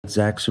it's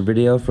Zach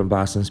Servideo from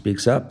Boston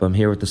Speaks Up. I'm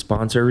here with the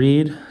sponsor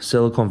read.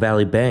 Silicon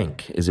Valley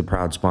Bank is a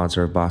proud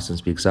sponsor of Boston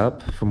Speaks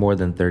Up for more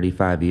than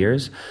 35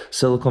 years.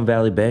 Silicon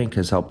Valley Bank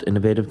has helped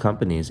innovative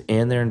companies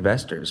and their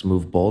investors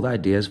move bold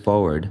ideas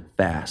forward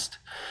fast.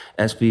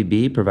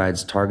 SVB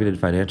provides targeted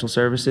financial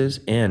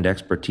services and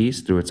expertise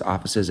through its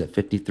offices at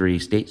 53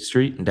 State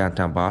Street in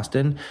downtown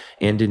Boston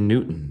and in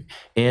Newton,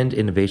 and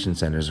innovation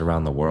centers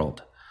around the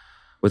world.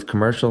 With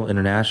commercial,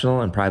 international,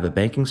 and private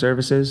banking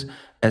services,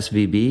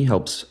 SVB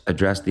helps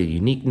address the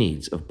unique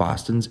needs of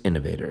Boston's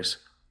innovators.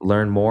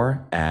 Learn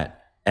more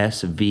at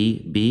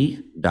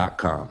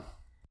svb.com.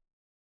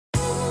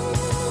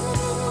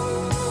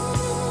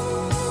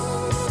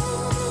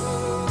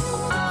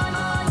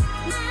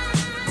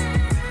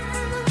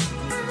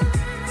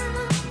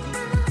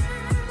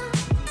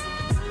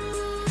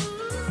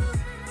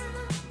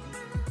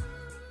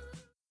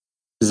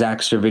 Zach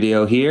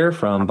Servideo here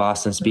from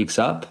Boston Speaks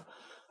Up.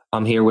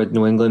 I'm here with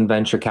New England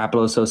Venture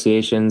Capital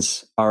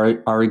Association's Ari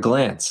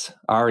Glantz.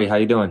 Ari, how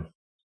you doing?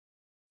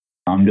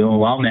 I'm doing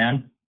well,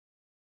 man.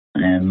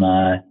 I'm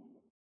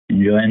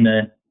enjoying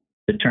the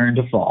turn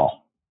to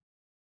fall.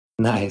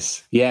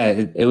 Nice.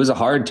 Yeah, it was a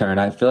hard turn.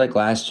 I feel like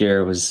last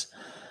year was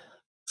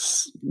a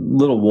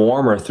little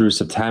warmer through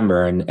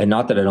September, and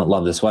not that I don't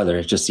love this weather.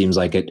 It just seems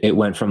like it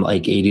went from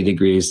like 80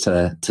 degrees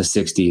to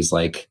 60s,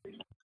 like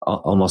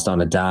almost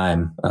on a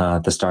dime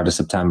at the start of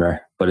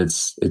September. But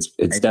it's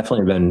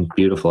definitely been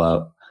beautiful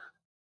out.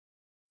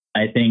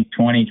 I think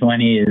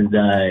 2020 is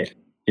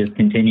just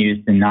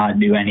continues to not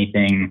do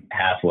anything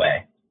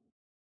halfway.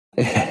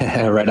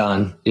 Right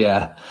on.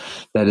 Yeah,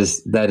 that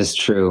is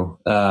true.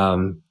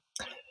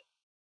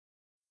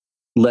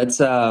 Let's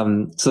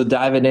so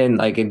diving in,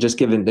 like, and just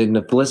given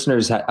the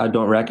listeners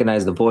don't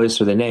recognize the voice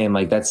or the name,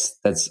 like that's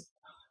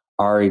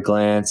Ari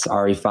Glantz,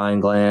 Ari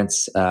Fine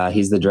Glantz.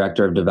 He's the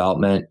Director of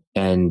Development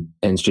and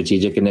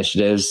Strategic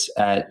Initiatives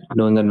at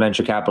New England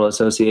Venture Capital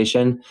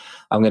Association.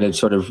 I'm going to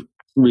sort of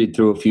read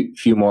through a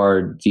few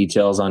more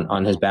details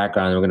on his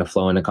background, and we're going to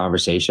flow into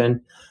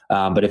conversation.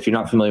 But if you're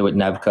not familiar with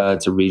NEVCA,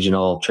 it's a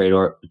regional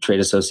trade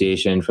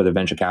association for the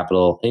venture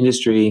capital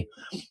industry.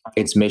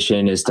 Its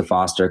mission is to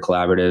foster a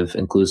collaborative,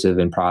 inclusive,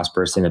 and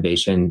prosperous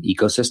innovation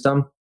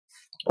ecosystem.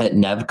 At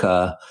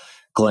NEVCA,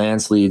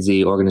 Glantz leads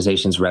the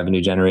organization's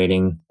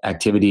revenue-generating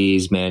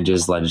activities,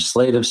 manages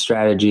legislative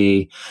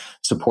strategy,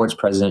 supports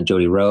President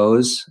Jody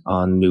Rose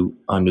on new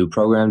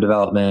program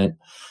development.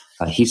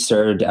 He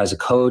served as a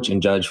coach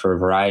and judge for a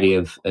variety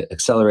of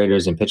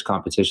accelerators and pitch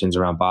competitions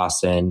around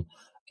Boston,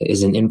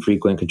 is an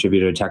infrequent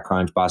contributor to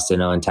TechCrunch,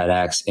 Bostino, and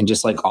TEDx, and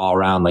just like all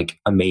around like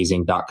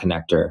amazing dot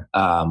connector,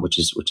 which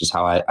is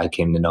how I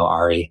came to know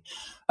Ari.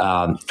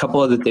 A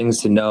couple other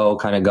things to know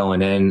kind of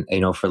going in,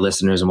 for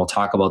listeners, and we'll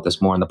talk about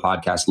this more in the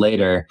podcast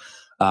later.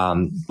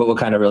 But what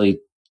kind of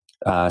really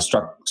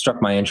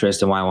struck my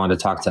interest and why I wanted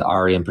to talk to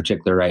Ari in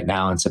particular right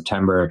now in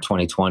September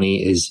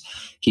 2020 is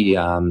he's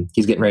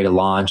getting ready to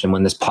launch. And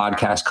when this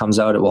podcast comes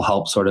out, it will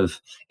help sort of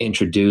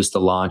introduce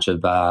the launch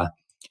of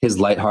his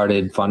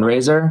lighthearted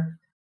fundraiser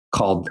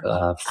called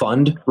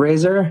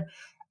Fundraiser,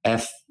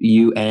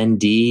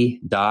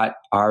 FUND.RAZOR.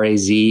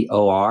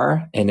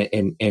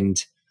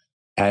 And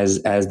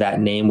as that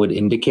name would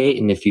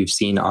indicate, and if you've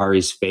seen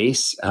Ari's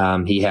face,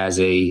 he has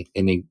an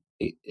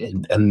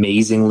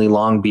amazingly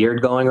long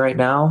beard going right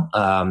now.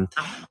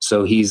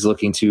 So he's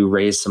looking to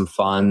raise some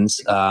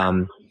funds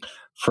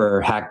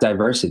for Hack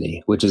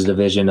Diversity, which is a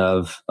division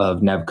of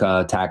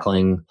NEVCA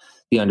tackling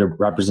the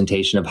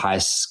underrepresentation of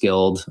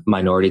high-skilled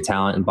minority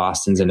talent in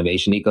Boston's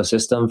innovation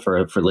ecosystem.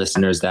 For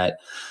listeners that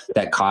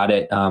caught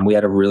it, we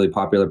had a really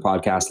popular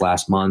podcast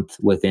last month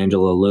with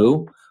Angela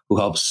Liu, who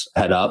helps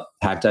head up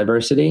Hack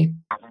Diversity.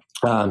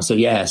 So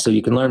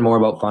you can learn more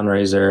about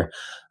Fundraiser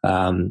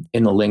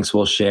in the links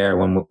we'll share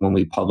when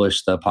we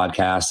publish the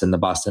podcast and the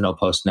Bostino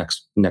Post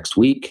next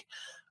week.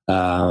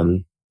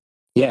 And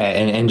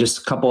just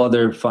a couple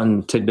other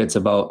fun tidbits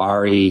about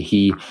Ari.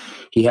 He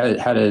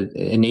had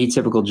an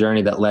atypical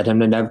journey that led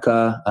him to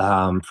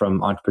NEVCA,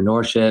 from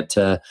entrepreneurship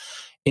to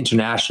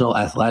international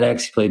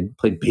athletics. He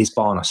played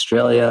baseball in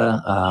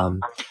Australia.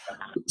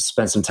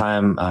 Spent some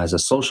time as a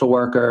social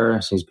worker.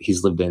 So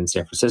he's lived in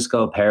San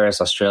Francisco,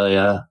 Paris,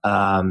 Australia,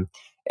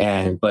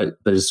 but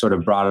has sort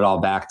of brought it all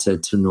back to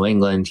New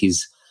England.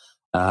 He's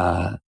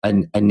a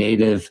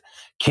native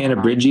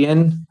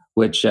Cantabrigian,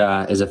 which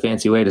is a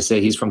fancy way to say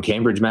he's from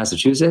Cambridge,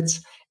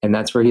 Massachusetts, and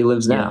that's where he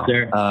lives now.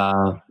 Yes,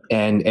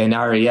 And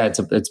Ari, it's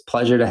a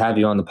pleasure to have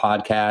you on the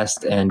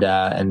podcast,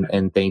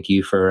 and thank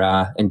you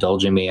for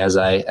indulging me as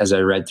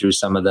I read through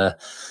some of the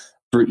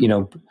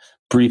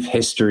brief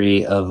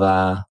history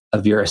of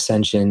your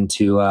ascension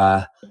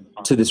to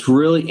this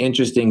really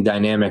interesting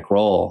dynamic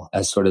role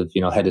as sort of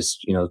head of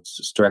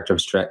director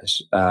of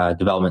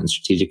development and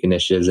strategic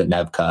initiatives at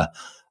NEVCA.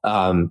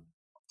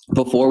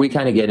 Before we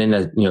kind of get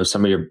into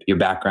some of your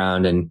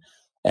background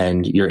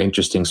and your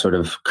interesting sort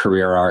of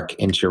career arc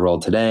into your role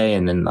today,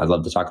 and then I'd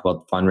love to talk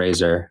about the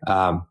fundraiser.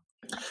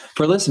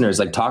 For listeners,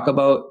 like talk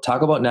about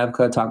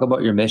NEVCA, talk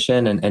about your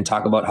mission, and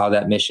talk about how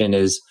that mission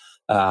is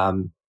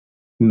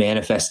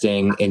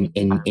manifesting in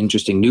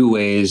interesting new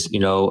ways,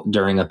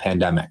 during a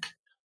pandemic?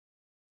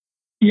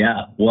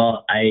 Yeah,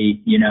 well, I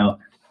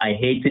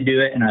hate to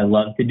do it and I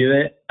love to do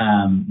it,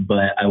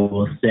 but I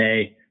will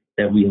say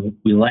that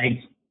we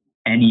liked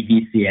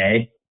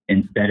NEVCA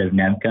instead of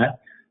NEVCA.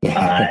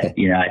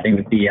 I think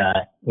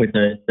with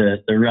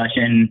the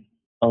Russian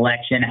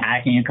election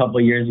hacking a couple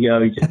of years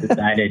ago, we just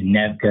decided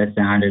NEVCA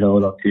sounded a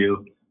little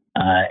too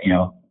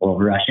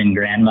old Russian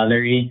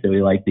grandmothery, so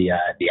we like the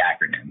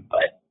acronym.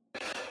 But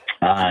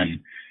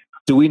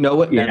do we know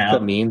what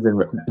NEVCA means?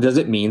 And does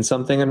it mean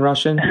something in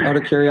Russian? Out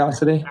of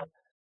curiosity.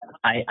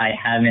 I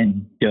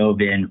haven't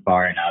dove in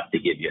far enough to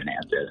give you an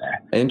answer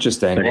there.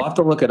 Interesting. We'll have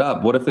to look it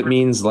up. What if it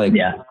means what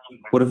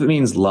if it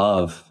means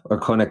love or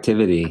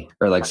connectivity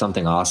or like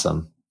something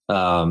awesome?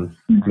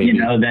 Maybe.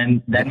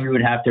 Then we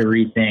would have to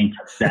rethink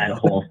that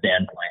whole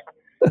standpoint.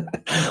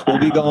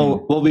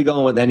 We'll be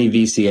going with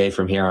NEVCA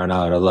from here on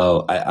out.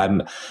 Although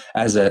I'm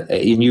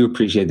and you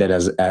appreciate that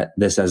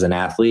as an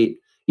athlete,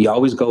 you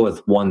always go with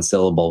one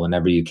syllable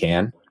whenever you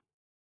can.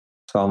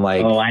 So I'm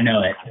like, oh, I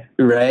know it.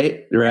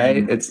 Right.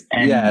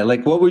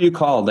 Like, what were you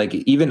called? Like,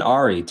 even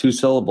Ari, 2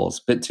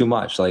 syllables, bit too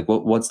much. Like,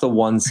 what's the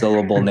one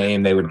syllable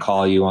name they would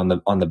call you on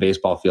the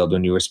baseball field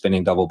when you were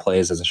spinning double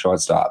plays as a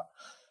shortstop?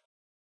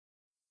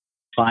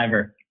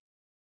 Fiver.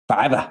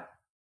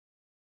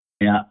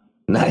 Yeah.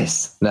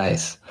 Nice.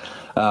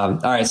 All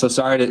right. So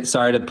sorry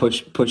to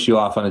push you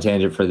off on a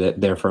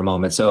tangent there for a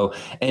moment. So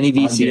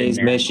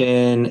NEVCA's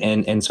mission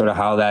and sort of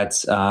how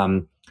that's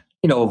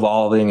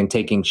evolving and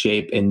taking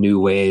shape in new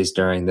ways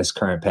during this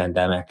current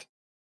pandemic.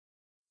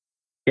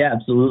 Yeah,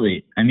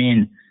 absolutely. I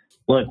mean,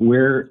 look,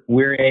 we're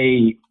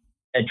a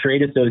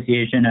trade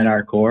association at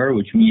our core,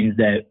 which means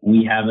that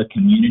we have a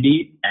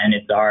community, and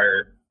it's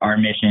our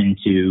mission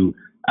to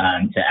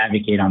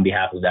advocate on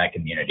behalf of that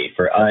community.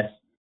 For us,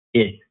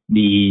 it's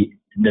the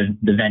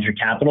venture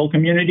capital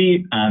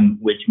community,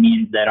 which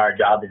means that our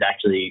job is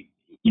actually,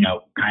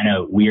 kind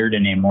of weird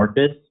and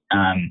amorphous,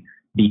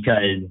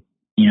 because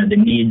the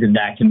needs of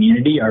that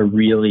community are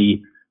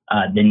really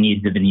the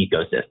needs of an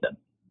ecosystem.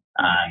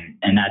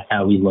 And that's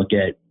how we look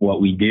at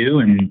what we do,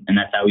 and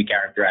that's how we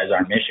characterize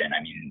our mission.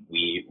 I mean,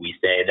 we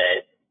say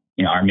that,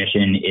 our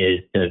mission is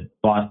to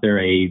foster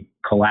a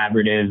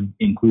collaborative,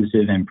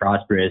 inclusive, and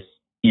prosperous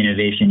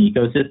innovation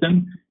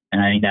ecosystem.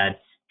 And I think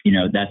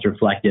that's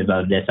reflective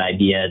of this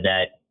idea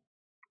that,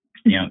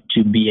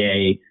 to be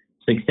a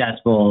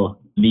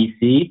successful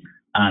VC,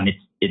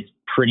 it's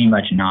pretty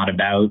much not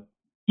about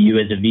you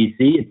as a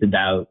VC. It's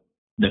about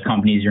the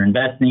companies you're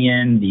investing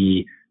in,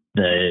 the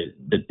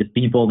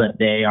people that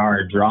they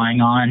are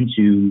drawing on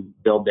to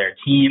build their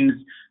teams,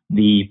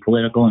 the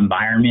political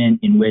environment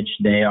in which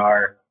they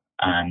are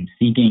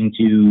seeking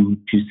to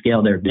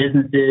scale their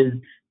businesses,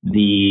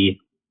 the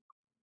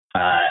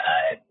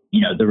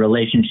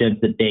relationships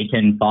that they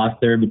can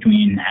foster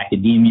between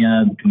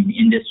academia, between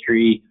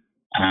industry,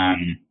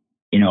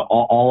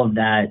 all of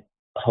that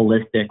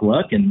holistic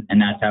look, and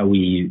that's how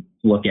we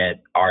look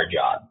at our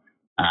job.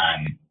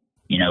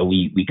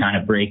 We kind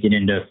of break it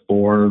into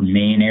 4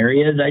 main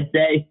areas, I'd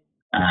say.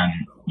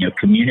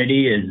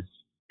 Community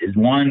is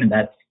one.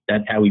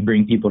 That's how we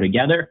bring people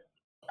together.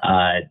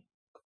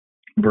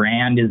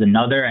 Brand is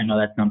another. I know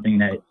that's something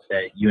that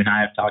you and I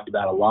have talked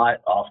about a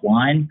lot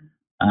offline.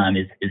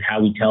 Is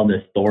how we tell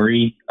the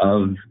story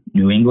of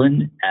New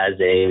England as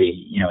a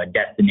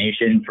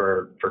destination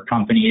for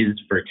companies,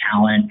 for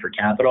talent, for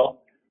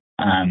capital.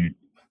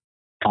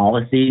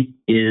 Policy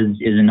is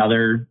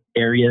another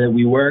area that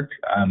we work.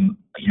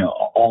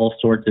 All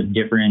sorts of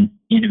different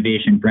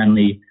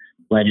innovation-friendly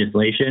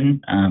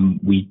legislation.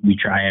 We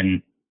try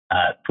and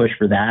push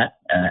for that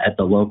at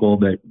the local,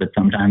 but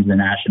sometimes the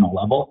national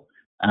level.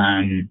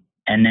 And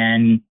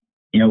then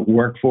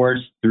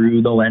workforce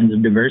through the lens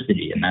of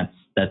diversity, and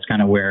that's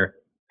kind of where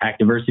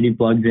Hackdiversity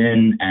plugs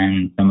in,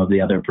 and some of the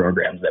other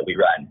programs that we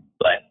run.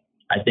 But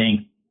I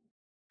think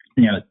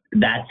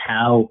that's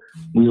how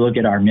we look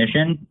at our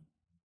mission.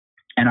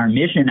 And our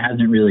mission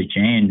hasn't really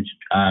changed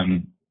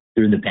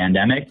through the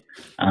pandemic,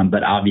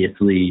 but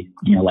obviously,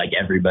 like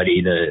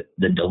everybody,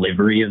 the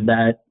delivery of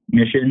that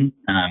mission,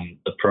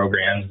 the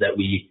programs that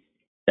we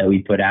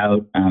put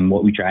out,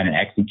 what we try to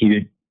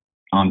execute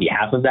on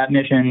behalf of that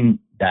mission,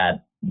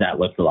 that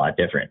looks a lot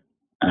different.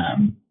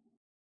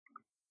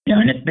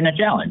 And it's been a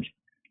challenge.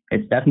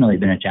 It's definitely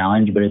been a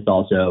challenge, but it's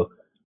also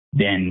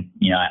been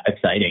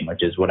exciting,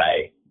 which is what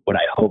I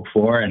hope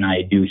for, and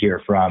I do hear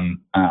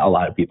from a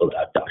lot of people that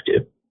I've talked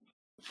to.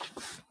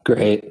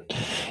 Great.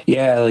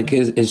 Yeah, like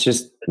it's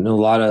just a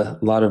lot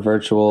of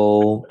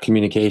virtual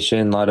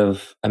communication, so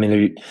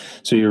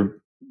you're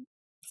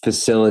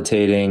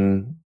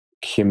facilitating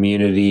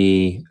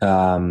community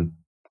from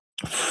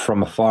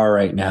afar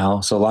right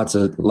now. So lots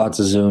of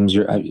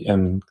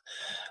Zooms.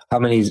 How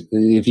many?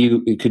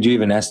 Could you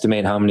even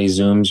estimate how many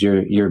Zooms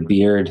your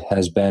beard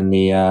has been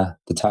the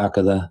talk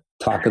of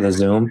the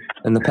Zoom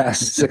in the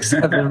past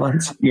 6-7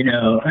 months?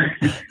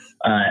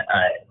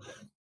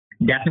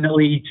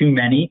 Definitely too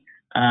many.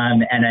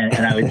 And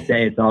I would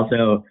say it's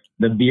also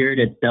the beard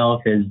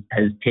itself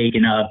has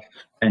taken up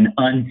an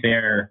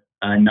unfair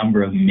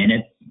number of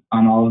minutes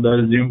on all of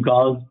those Zoom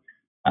calls,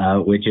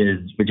 which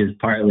is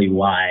partly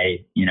why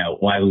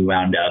we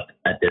wound up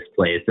at this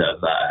place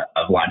of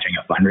launching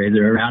a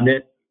fundraiser around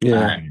it.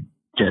 Yeah.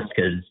 Just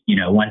because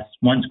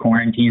once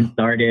quarantine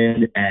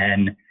started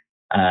and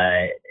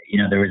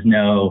there was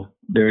no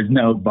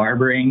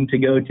barbering to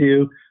go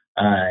to,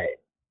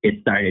 it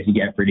started to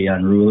get pretty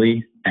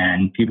unruly,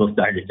 and people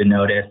started to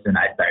notice, and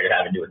I started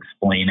having to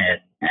explain it,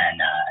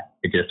 and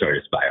it just sort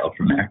of spiraled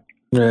from there.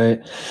 Right.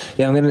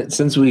 Yeah.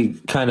 Since we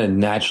kind of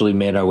naturally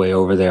made our way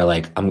over there,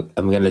 like I'm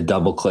going to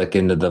double click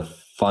into the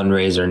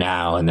fundraiser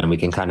now, and then we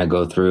can kind of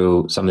go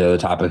through some of the other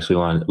topics we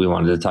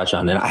wanted to touch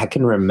on. And I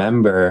can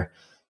remember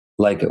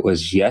like it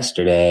was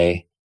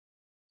yesterday,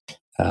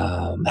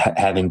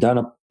 having done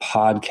a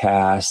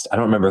podcast. I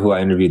don't remember who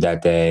I interviewed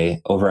that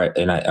day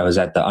and I was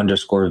at the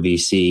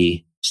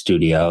 _VC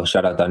studio.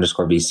 Shout out to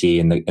 _VC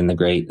in the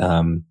great,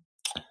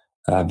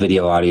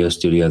 video audio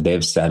studio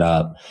they've set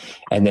up.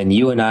 And then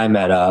you and I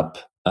met up,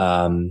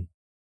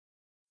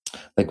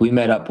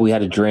 we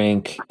had a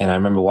drink, and I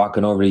remember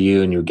walking over to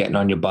you, and you were getting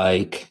on your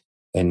bike,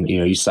 and,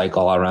 you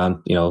cycle all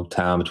around,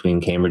 town between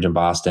Cambridge and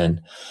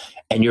Boston,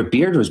 and your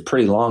beard was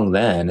pretty long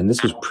then. And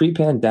this was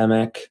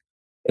pre-pandemic.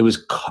 It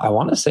was, I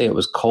want to say it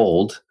was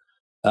cold.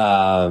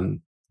 And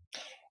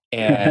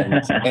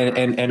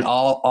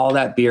all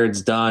that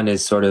beard's done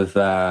is sort of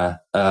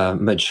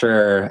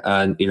mature,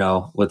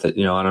 with it,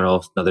 I don't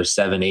know, another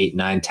 7, 8,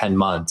 9, 10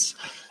 months.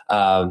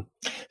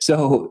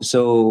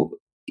 So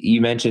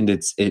you mentioned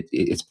it's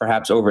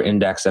perhaps over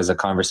indexed as a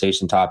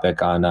conversation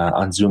topic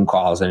on Zoom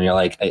calls, and you're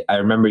like, I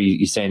remember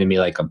you saying to me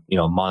like a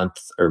month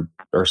or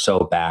so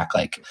back,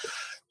 like,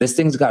 this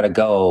thing's got to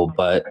go,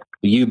 but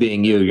you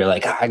being you're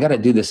like, I got to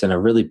do this in a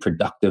really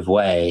productive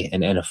way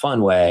and in a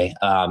fun way.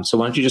 So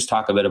why don't you just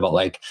talk a bit about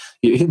like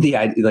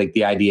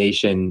the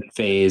ideation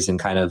phase and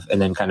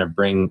then kind of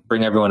bring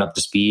everyone up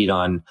to speed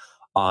on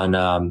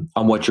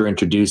what you're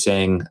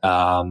introducing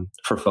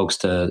for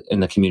folks in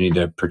the community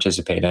to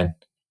participate in.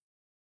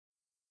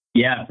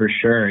 Yeah, for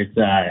sure. It's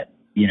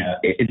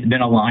it's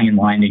been a long and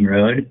winding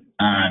road.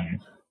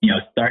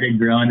 Started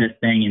growing this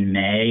thing in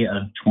May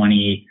of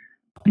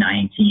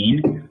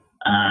 2019.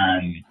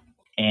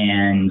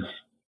 And,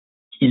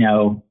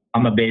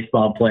 I'm a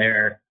baseball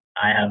player.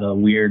 I have a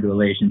weird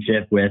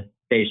relationship with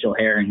facial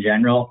hair in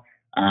general.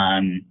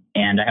 And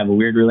I have a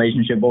weird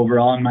relationship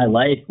overall in my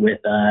life with,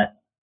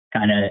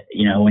 kind of,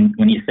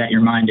 when you set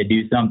your mind to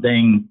do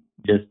something,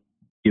 just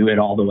do it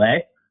all the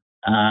way.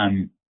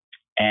 And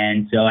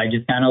so I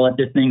just kind of let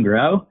this thing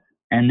grow.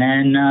 And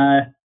then,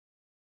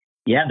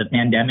 the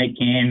pandemic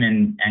came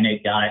and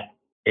it got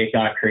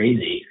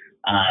crazy.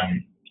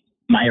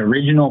 My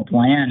original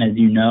plan, as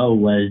you know,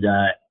 was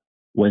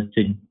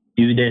to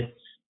do this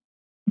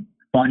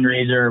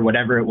fundraiser,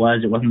 whatever it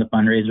was. It wasn't the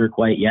fundraiser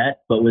quite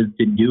yet, but was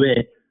to do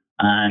it,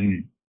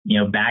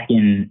 back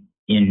in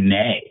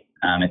May.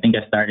 I think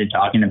I started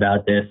talking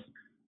about this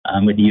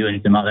with you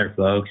and some other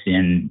folks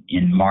in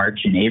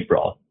March and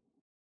April.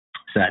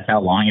 So that's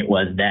how long it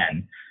was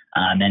then.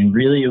 And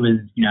really, it was,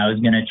 I was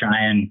going to try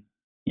and,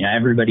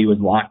 everybody was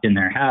locked in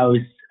their house.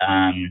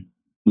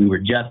 We were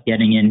just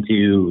getting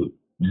into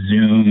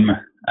Zoom,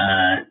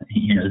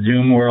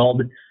 Zoom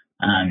world.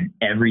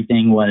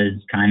 Everything was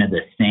kind of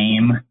the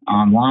same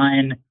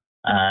online.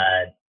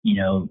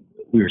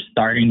 We were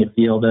starting to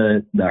feel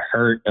the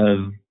hurt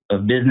of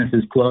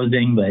businesses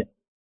closing, but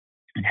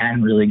it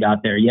hadn't really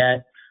got there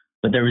yet.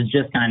 But there was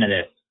just kind of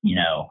this,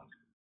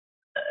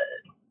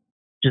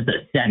 just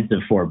a sense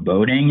of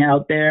foreboding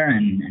out there,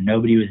 and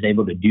nobody was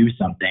able to do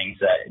anything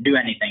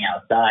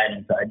outside.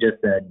 And so I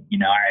just said,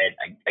 all right,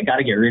 I got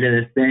to get rid of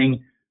this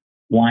thing.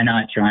 Why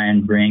not try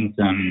and bring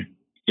some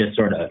just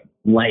sort of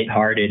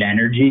lighthearted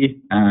energy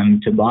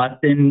to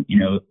Boston?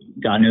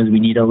 God knows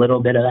we need a little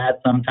bit of that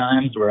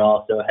sometimes. We're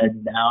also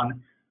heads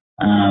down,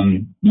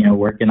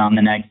 working on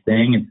the next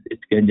thing.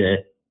 It's good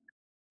to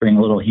bring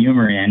a little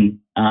humor in,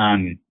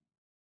 and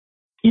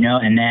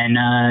then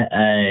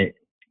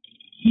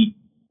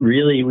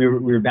really we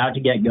were about to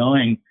get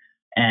going,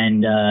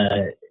 and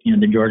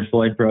the George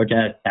Floyd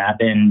protests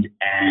happened,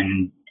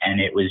 and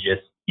it was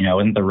just it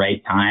wasn't the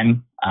right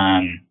time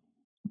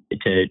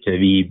to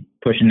be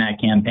pushing that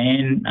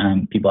campaign.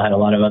 People had a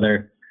lot of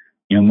other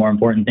more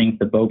important things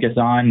to focus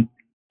on,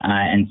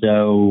 and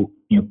so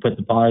put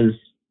the pause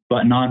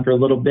button on for a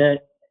little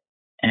bit,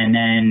 and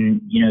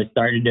then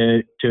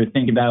started to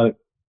think about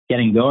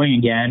getting going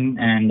again,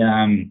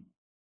 and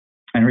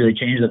really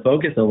change the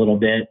focus a little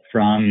bit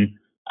from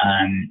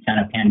kind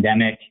of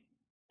pandemic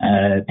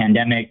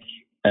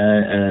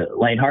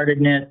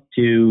lightheartedness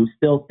to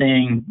still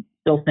staying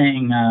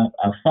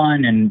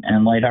fun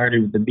and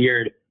lighthearted with the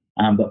beard,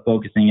 but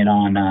focusing it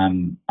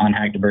on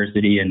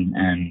Hacktiversity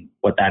and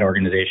what that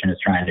organization is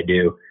trying to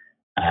do.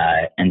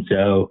 And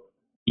so,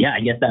 I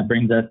guess that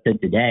brings us to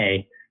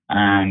today.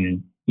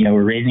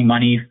 We're raising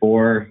money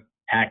for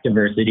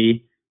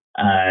Hacktiversity.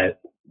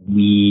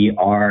 We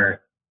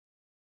are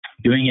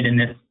doing it in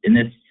this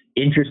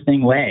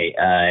interesting way.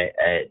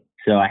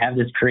 So I have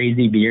this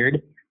crazy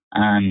beard.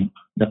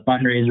 the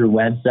fundraiser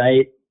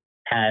website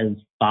has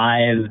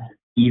 5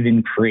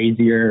 even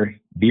crazier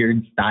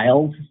beard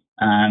styles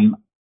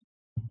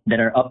that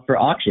are up for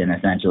auction,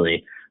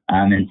 essentially.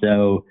 And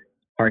so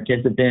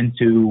participants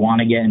who want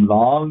to get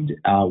involved,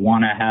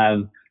 want to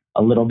have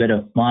a little bit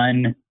of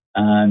fun,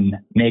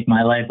 make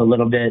my life a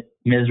little bit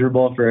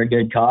miserable for a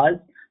good cause,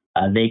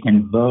 they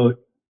can vote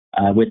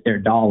with their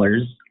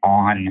dollars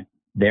on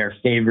their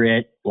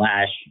favorite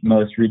 /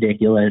 most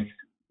ridiculous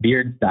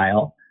beard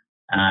style.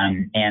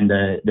 And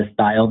the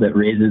style that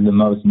raises the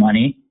most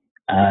money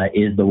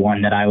is the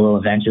one that I will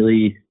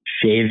eventually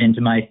shave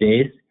into my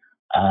face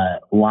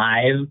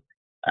live,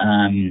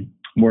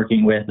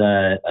 working with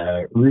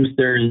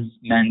Roosters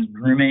Men's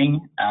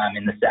Grooming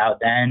in the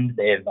South End.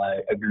 They've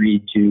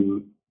agreed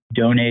to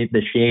donate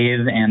the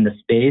shave and the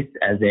space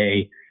as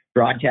a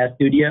broadcast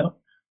studio.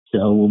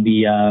 So we'll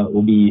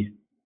be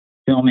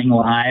filming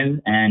live,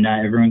 and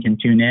everyone can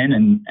tune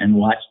in and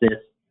watch this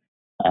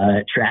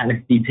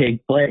travesty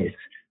take place.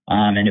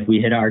 And if we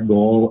hit our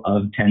goal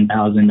of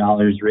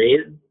 $10,000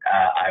 raised,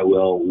 I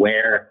will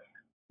wear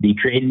the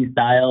crazy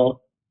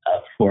style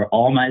for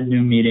all my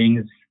Zoom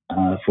meetings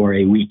for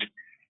a week.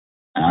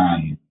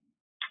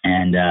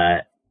 And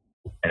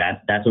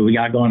that's what we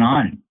got going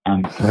on.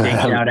 Big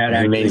shout out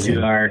actually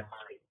to our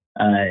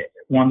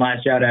one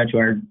last shout out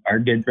to our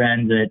good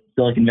friends at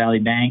Silicon Valley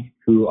Bank,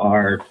 who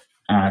are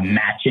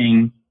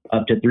matching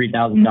up to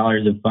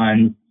 $3,000 of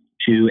funds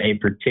to a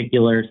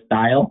particular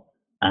style.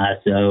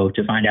 So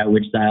to find out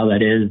which style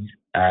that is,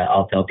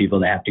 I'll tell people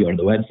they have to go to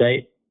the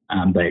website.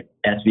 But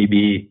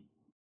SVB,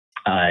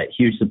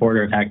 huge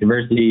supporter of Hack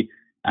Diversity,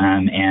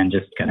 and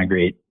just kind of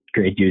great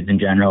dudes in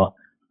general.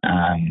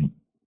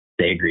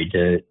 They agreed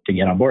to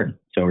get on board,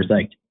 so we're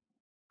psyched.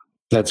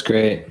 That's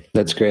great.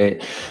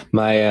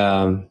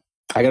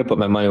 I got to put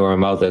my money where my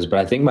mouth is, but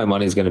I think my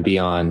money's going to be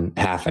on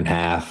half and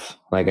half.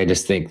 Like, I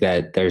just think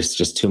that there's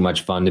just too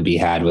much fun to be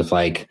had with,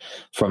 like,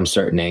 from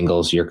certain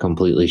angles, you're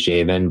completely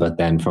shaven, but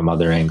then from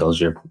other angles,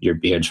 your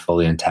beard's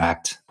fully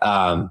intact.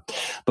 But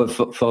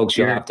folks,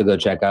 you'll have to go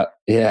check out,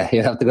 you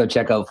have to go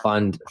check out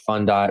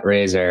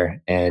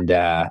fund.razor and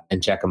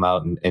check them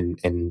out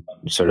and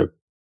sort of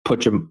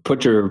put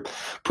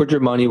your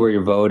money where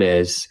your vote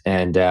is.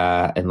 And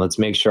let's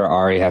make sure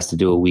Ari has to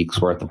do a week's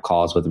worth of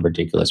calls with a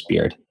ridiculous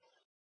beard.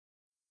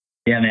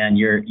 Yeah, man,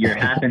 your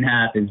half and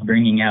half is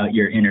bringing out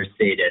your inner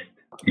sadist.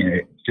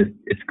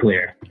 It's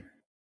clear.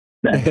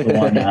 That's the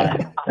one.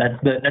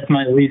 That's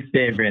my least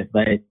favorite,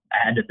 but I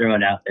had to throw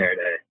it out there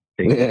to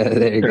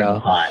there you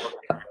go.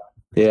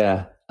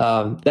 Yeah,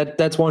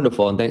 that's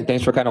wonderful, and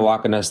thanks for kind of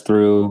walking us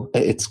through.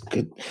 It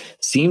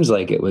seems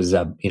like it was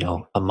a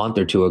month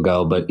or two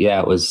ago, but yeah,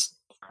 it was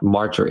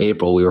March or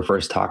April. We were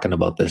first talking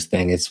about this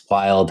thing. It's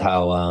wild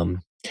how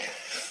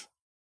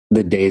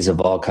the days have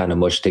all kind of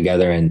mushed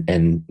together, and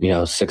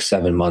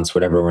 6-7 months,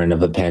 whatever we're in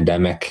of a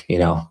pandemic.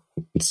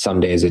 Some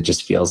days it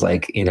just feels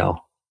like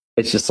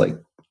it's just like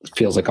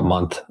feels like a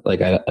month.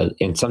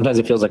 And sometimes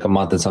it feels like a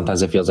month, and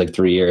sometimes it feels like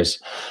 3 years.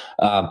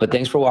 But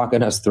thanks for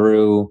walking us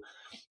through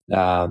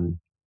the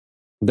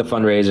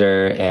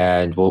fundraiser,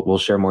 and we'll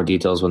share more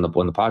details when the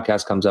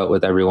podcast comes out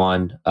with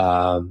everyone.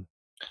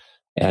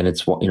 And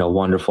it's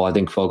wonderful. I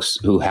think folks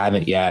who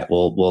haven't yet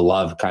will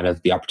love kind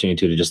of the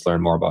opportunity to just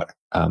learn more about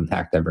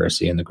Hack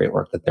Diversity and the great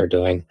work that they're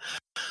doing.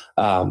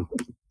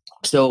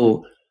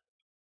 So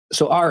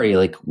Ari,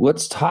 like,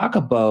 let's talk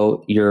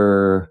about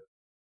the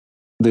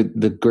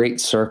great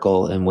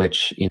circle in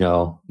which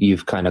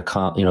you've kind of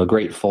come,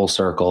 great full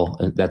circle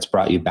that's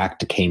brought you back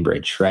to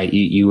Cambridge, right?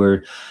 You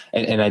were,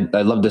 and I'd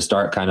love to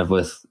start kind of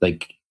with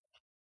like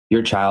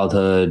your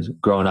childhood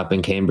growing up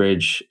in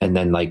Cambridge, and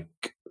then like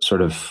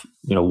sort of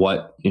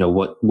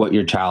what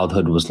your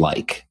childhood was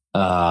like,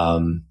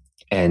 and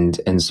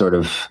sort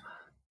of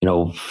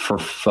for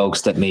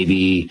folks that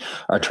maybe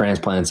are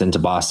transplants into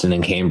Boston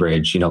and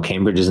Cambridge,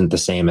 Cambridge isn't the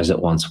same as it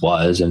once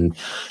was, and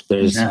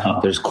there's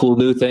cool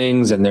new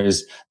things, and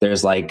there's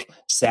like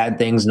sad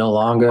things no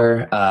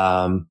longer.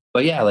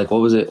 But yeah, like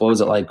what was it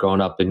like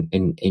growing up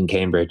in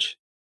Cambridge?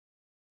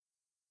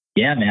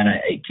 Yeah, man,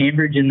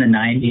 Cambridge in the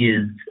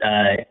 90s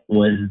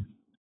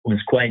was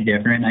quite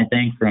different, I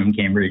think, from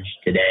Cambridge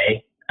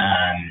today.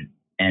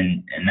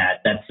 And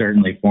that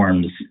certainly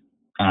forms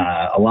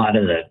a lot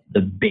of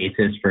the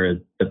basis for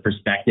the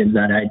perspectives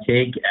that I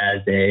take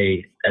as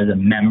a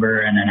member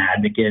and an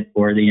advocate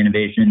for the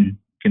innovation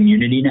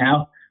community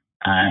now,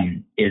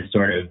 is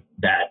sort of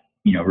that,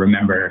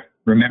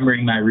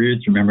 remembering my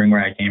roots, remembering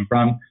where I came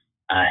from,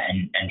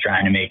 and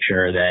trying to make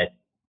sure that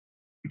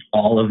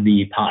all of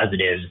the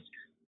positives,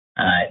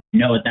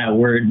 what that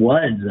word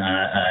was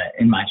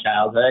in my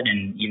childhood,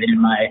 and even in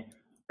my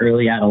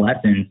early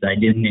adolescence. I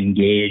didn't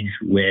engage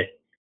with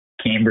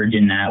Cambridge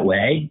in that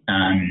way.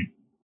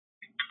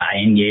 I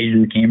engaged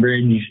with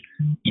Cambridge,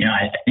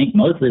 I think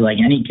mostly like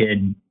any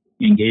kid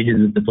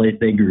engages with the place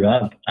they grew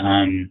up,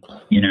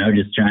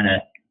 just trying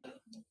to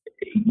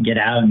get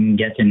out and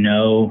get to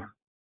know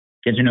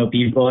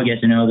people, get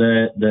to know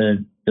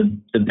the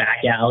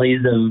back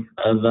alleys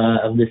of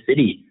the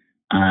city.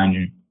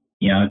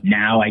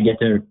 Now I get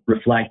to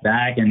reflect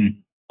back and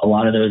a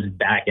lot of those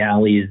back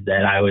alleys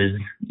that I was,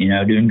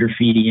 doing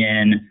graffiti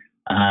in,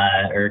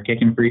 or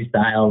kicking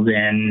freestyles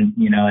in,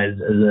 as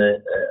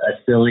a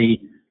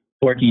silly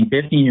 14,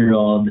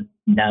 15-year-old.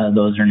 Now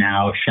those are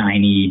now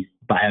shiny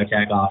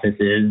biotech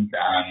offices,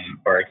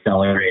 or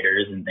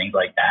accelerators and things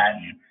like that.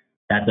 And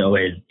that's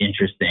always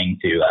interesting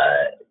to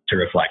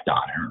reflect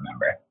on and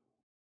remember.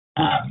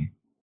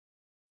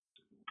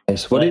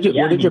 Nice. What did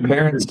your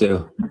parents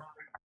do?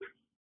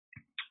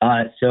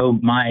 So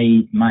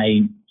my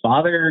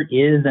father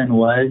is and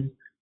was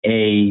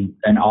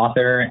an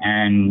author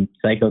and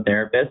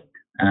psychotherapist.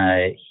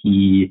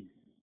 He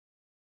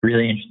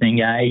really interesting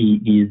guy.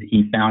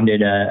 He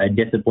founded a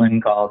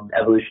discipline called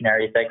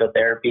evolutionary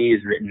psychotherapy.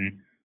 He's written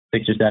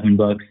 6 or 7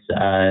 books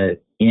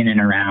in and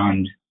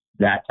around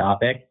that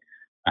topic.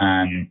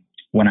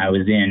 When I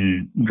was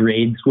in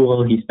grade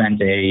school, he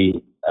spent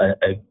a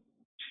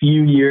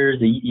few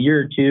years, a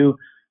year or two,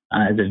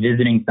 as a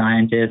visiting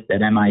scientist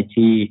at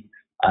MIT,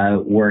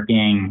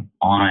 working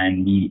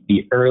on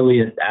the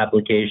earliest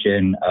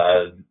application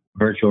of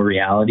virtual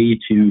reality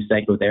to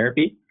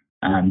psychotherapy.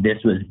 This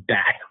was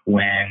back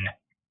when,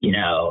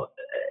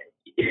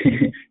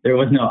 there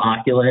was no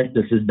Oculus.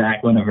 This was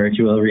back when a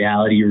virtual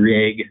reality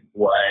rig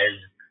was,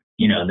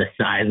 the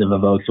size of a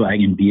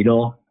Volkswagen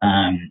Beetle.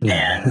 And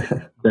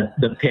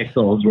the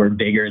pixels were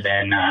bigger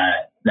than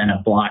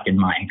a block in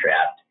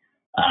Minecraft.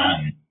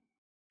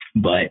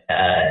 But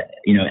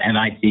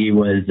MIT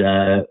was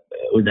at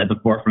the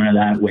forefront of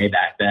that way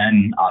back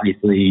then.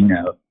 Obviously,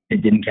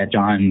 it didn't catch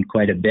on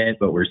quite a bit,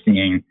 but we're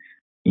seeing,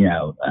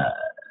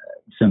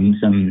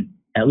 some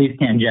at least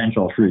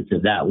tangential fruits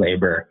of that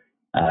labor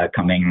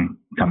coming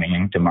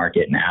into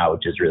market now,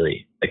 which is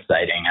really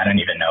exciting. I don't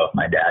even know if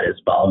my dad is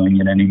following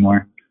it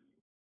anymore.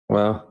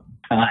 Well,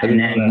 and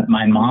then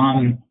my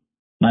mom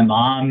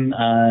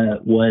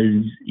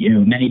was,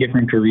 many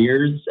different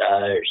careers.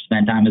 She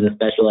spent time as a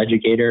special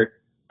educator.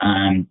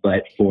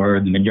 But for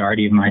the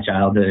majority of my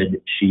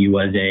childhood, she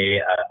was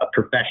a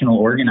professional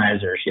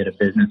organizer. She had a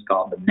business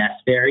called the Mess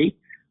Fairy.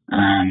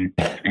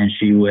 And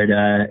she would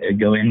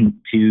go in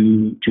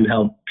to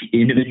help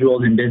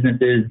individuals and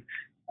businesses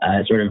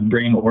sort of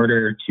bring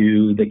order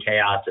to the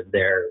chaos of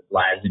their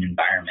lives and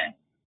environment.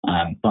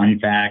 Fun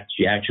fact,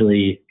 she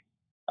actually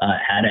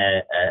had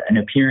an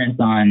appearance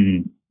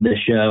on the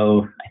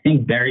show, I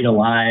think Buried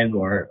Alive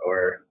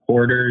or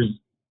Hoarders.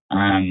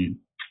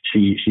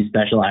 She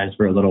specialized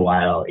for a little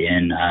while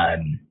in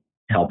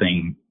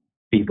helping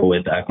people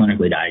with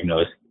clinically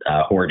diagnosed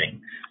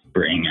hoarding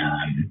bring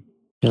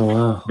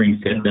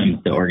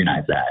systems to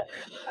organize that.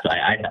 So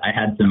I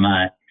had some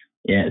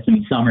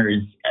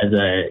summers as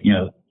a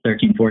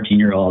 13,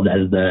 14-year-old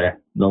as the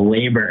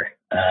labor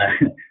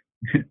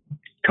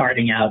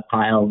carting out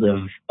piles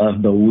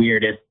of the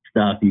weirdest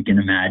stuff you can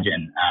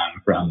imagine,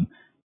 from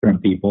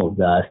people's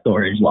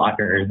storage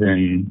lockers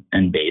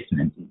and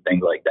basements and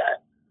things like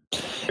that.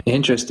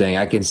 Interesting.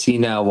 I can see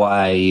now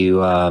why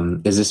you,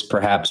 is this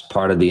perhaps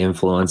part of the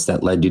influence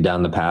that led you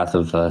down the path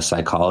of a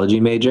psychology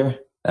major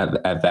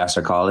at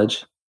Vassar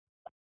College?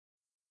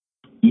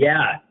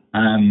 Yeah,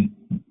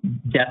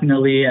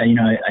 definitely.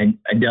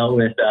 I dealt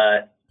with,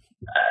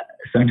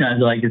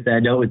 sometimes I like to say I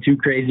dealt with 2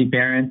 crazy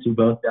parents who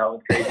both dealt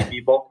with crazy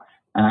people.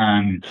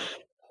 I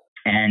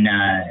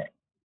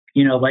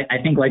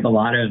think like a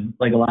lot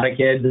of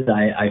kids,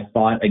 I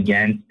fought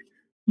against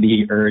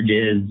the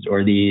urges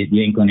or the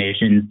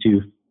inclinations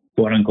to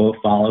quote unquote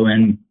follow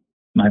in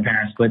my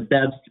parents'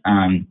 footsteps.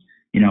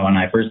 When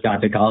I first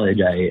got to college,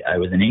 I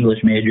was an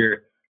English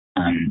major.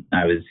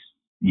 I was,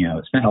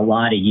 spent a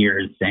lot of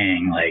years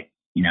saying like,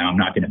 I'm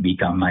not going to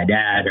become my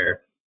dad,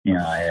 or,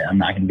 I'm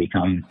not going to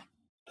become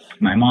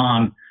my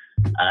mom.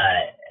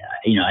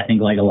 I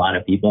think like a lot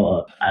of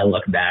people, I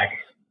look back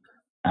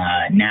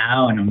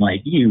now and I'm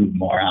like, you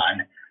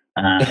moron.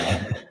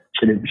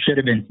 Should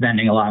have been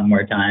spending a lot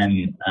more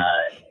time,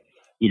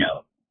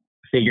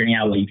 figuring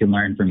out what you can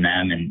learn from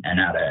them and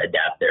how to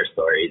adapt their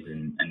stories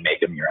and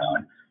make them your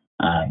own,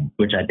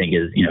 which I think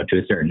is, to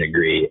a certain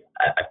degree,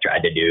 I've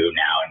tried to do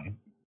now and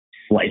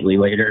slightly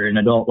later in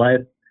adult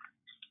life.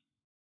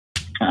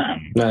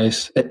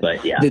 Nice.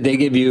 But yeah. Did they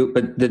give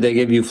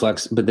you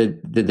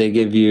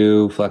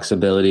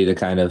flexibility to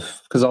kind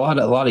of, because a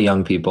lot of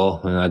young people,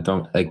 and I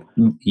don't like,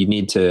 you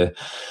need to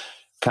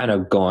kind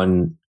of go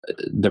on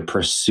the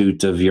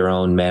pursuit of your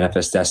own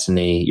manifest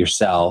destiny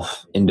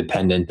yourself,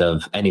 independent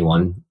of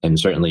anyone, and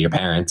certainly your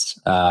parents.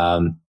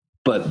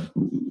 But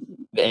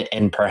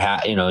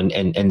perhaps,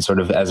 and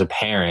sort of as a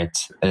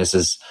parent, and this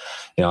is,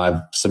 I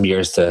have some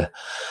years to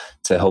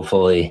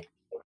hopefully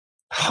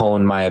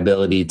hone my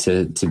ability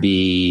to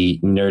be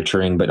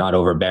nurturing, but not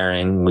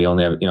overbearing. We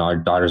only have, our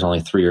daughter's only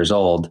 3 years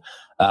old.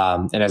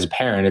 And as a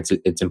parent,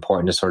 it's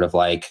important to sort of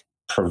like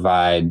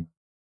provide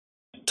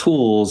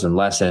tools and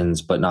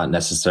lessons, but not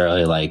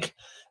necessarily like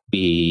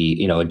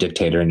be, a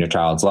dictator in your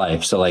child's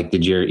life. So like,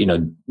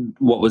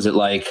 what was it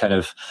like kind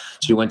of,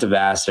 so you went to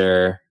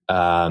Vassar,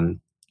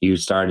 you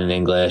started in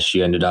English,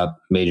 you ended up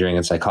majoring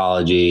in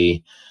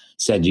psychology,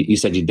 you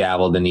said you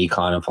dabbled in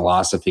econ and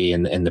philosophy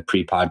in the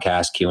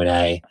pre-podcast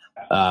Q&A.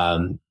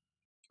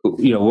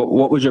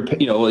 what was your,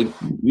 like,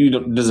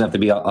 it doesn't have to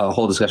be a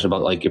whole discussion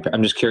about like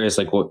I'm just curious,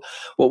 like what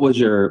was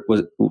your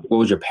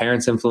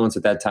parents' influence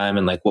at that time?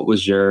 And like, what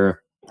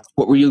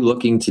were you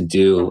looking to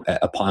do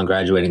upon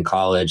graduating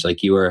college?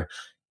 Like you were,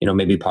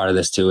 maybe part of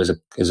this too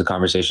is a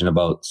conversation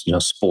about,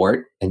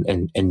 sport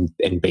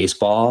and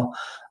baseball.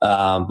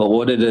 But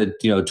what did a,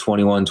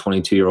 21,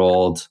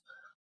 22-year-old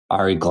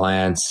Ari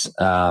Glantz,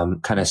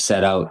 kind of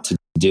set out to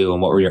do,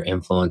 and what were your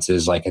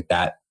influences like at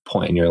that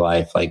point in your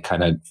life, like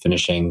kind of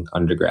finishing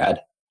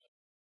undergrad?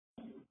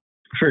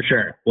 For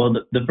sure. Well,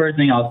 the first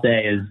thing I'll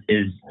say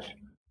is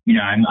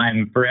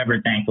I'm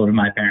forever thankful to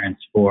my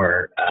parents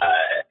for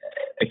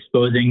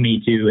exposing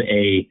me to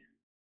a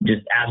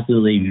just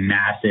absolutely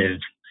massive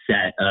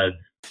set of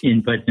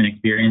inputs and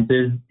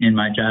experiences in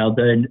my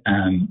childhood.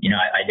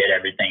 I did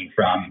everything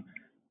from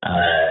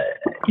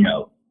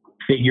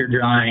figure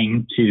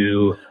drawing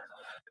to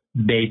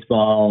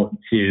baseball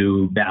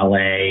to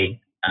ballet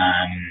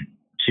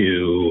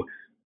to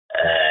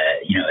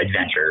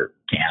adventure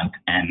camp,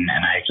 and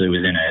I actually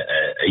was in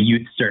a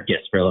youth circus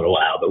for a little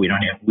while, but we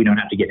don't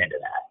have to get into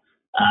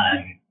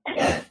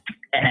that.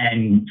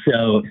 And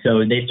so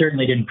they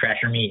certainly didn't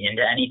pressure me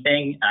into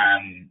anything,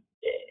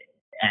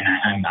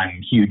 and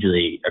I'm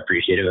hugely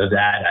appreciative of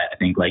that. I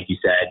think, like you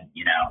said,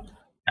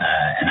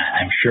 and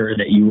I'm sure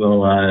that you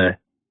will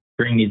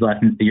bring these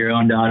lessons to your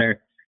own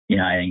daughter.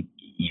 I think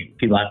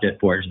people have to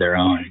forge their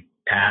own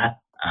path.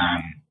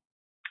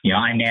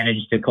 I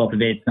managed to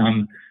cultivate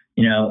some,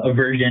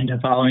 aversion to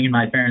following in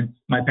my parents'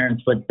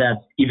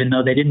 footsteps, even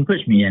though they didn't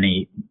push me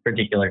any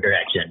particular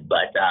direction.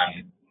 But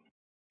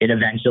it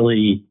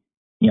eventually,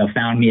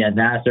 found me at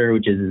Vassar,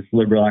 which is this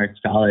liberal arts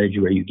college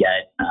where you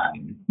get,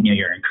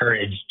 you're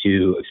encouraged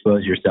to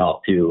expose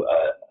yourself to,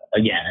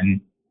 again,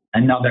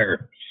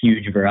 another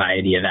huge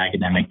variety of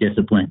academic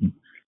disciplines.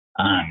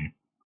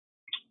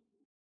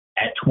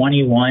 At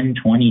 21,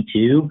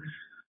 22,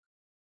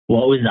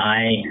 what was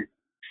I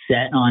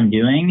set on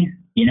doing?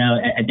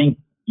 I think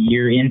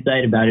your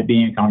insight about it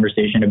being a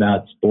conversation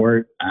about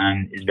sport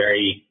is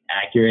very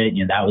accurate.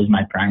 That was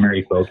my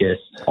primary focus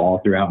all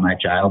throughout my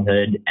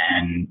childhood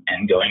and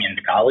going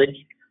into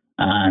college.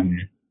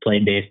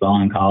 Played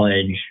baseball in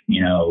college,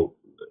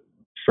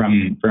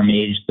 from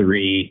age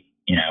 3,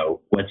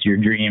 what's your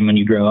dream when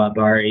you grow up,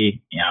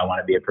 Ari? I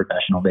want to be a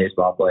professional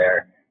baseball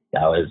player.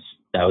 That was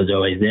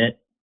always it.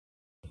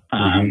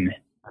 And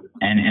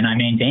I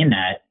maintained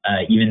that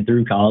even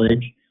through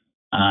college.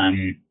 I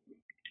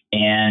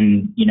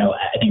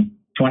think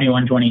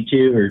 21,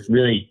 22, or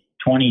really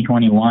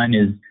 2021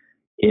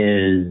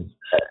 is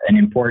an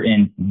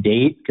important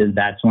date because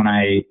that's when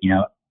I,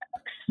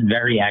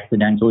 very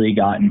accidentally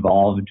got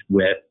involved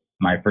with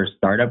my first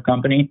startup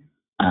company,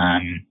 a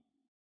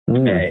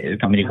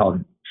company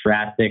called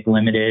Frastic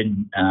Limited.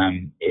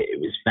 It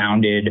was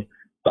founded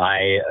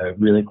by a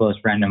really close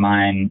friend of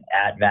mine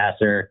at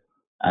Vassar.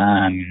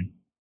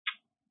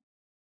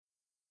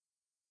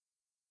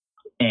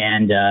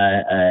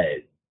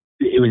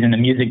 It was in the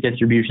music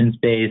distribution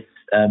space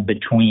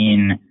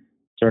between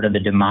sort of the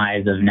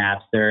demise of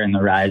Napster and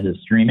the rise of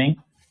streaming.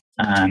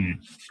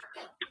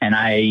 And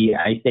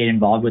I stayed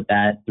involved with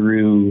that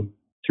through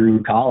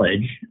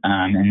college.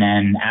 And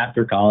then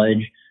after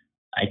college,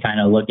 I kind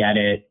of look at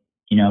it,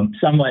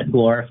 somewhat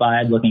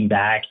glorified looking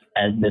back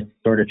as this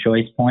sort of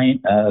choice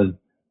point of,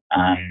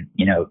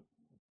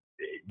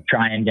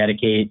 try and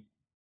dedicate,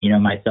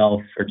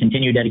 myself or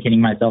continue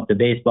dedicating myself to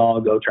baseball,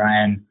 go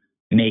try and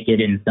make it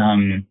in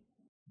some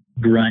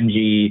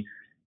grungy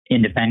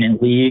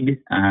independent league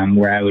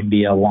where I would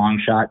be a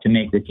long shot to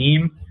make the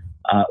team,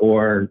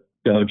 or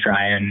go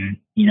try and,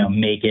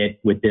 make it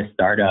with this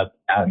startup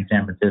out in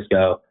San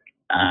Francisco,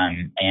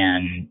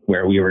 and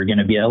where we were going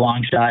to be a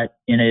long shot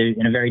in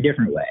a very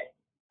different way.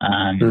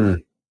 I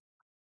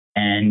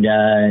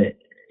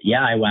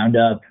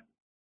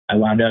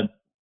wound up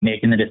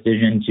making the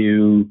decision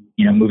to,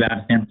 move out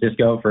to San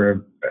Francisco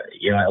for,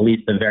 at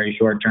least a very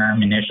short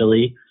term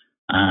initially.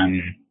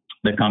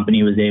 The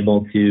company was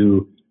able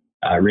to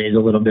raise a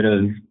little bit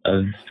of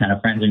kind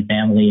of friends and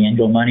family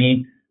angel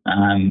money.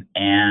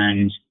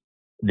 And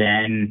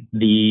then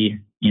the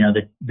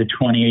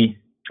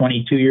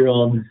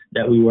 22-year-olds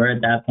that we were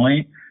at that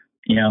point,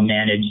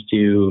 managed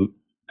to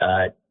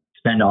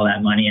spend all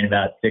that money in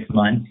about 6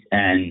 months,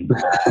 and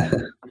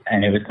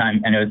it was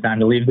time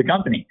to leave the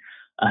company.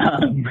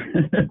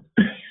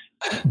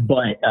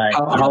 But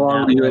how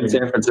long were you in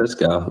San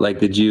Francisco? Like,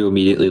 did you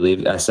immediately leave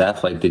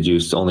SF? Like, did you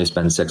only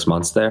spend 6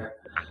 months there?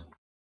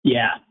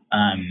 Yeah,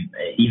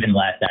 even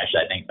less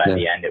actually. I think by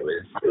the end it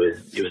was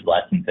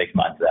less than 6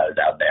 months that I was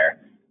out there.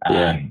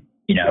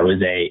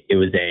 It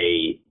was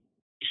a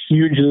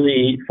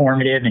hugely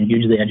formative and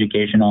hugely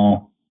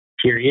educational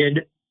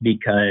period,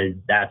 because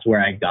that's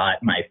where I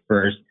got my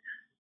first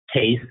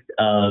taste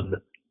of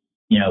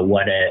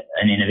what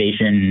an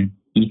innovation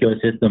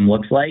ecosystem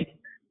looks like.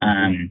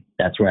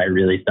 That's where I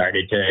really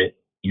started to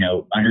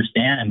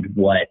understand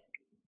what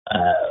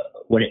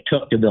it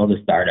took to build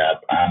a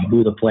startup,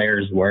 who the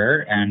players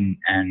were, and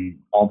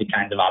all the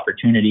kinds of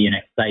opportunity and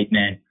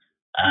excitement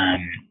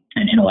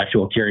and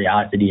intellectual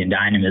curiosity and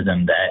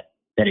dynamism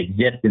that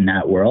exists in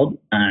that world.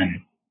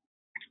 And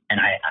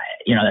I,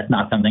 that's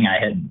not something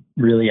I had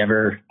really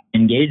ever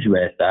engaged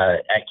with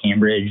at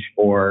Cambridge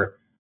or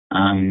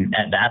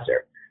at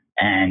Vassar.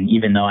 And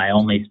even though I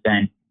only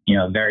spent,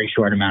 a very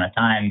short amount of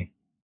time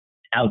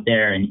out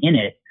there and in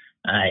it,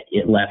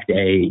 it left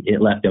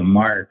a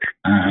mark.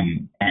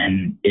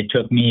 And it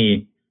took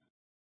me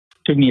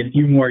a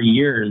few more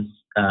years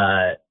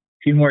and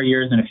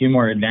a few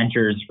more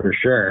adventures for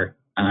sure,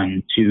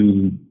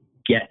 to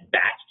get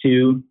back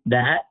to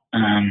that,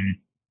 and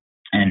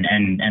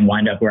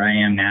wind up where I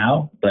am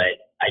now.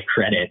 But I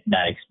credit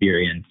that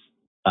experience,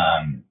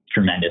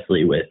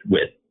 tremendously with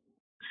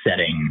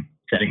setting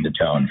the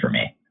tone for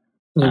me.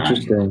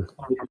 Interesting.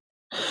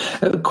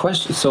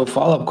 Question. So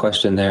follow-up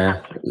question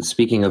there.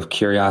 Speaking of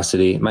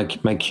curiosity, my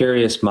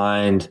curious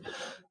mind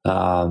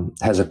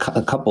has a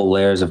couple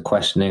layers of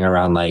questioning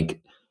around like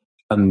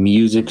a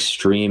music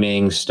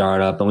streaming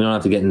startup, and we don't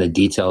have to get into the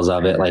details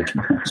of it, like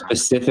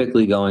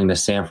specifically going to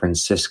San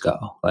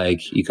Francisco.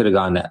 Like you could have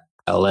gone to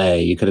LA,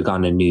 you could have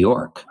gone to New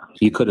York,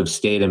 you could have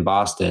stayed in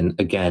Boston.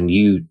 Again,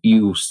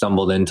 you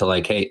stumbled into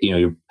like, hey,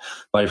 your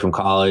buddy from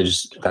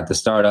college got the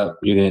startup,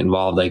 you're getting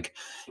involved, like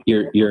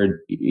you're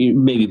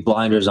maybe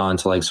blinders on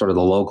to like sort of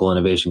the local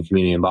innovation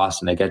community in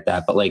Boston. I get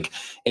that. But like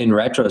in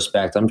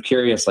retrospect, I'm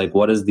curious, like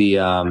what is the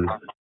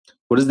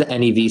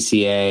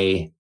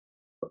NEVCA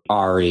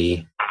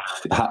Ari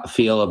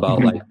feel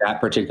about like that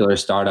particular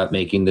startup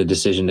making the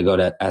decision to go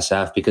to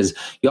SF? Because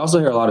you also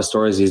hear a lot of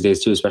stories these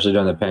days too, especially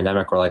during the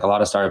pandemic, where like a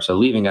lot of startups are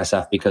leaving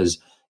SF because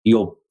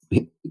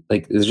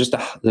there's just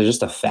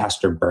a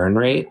faster burn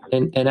rate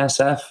in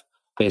SF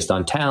based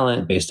on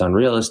talent, based on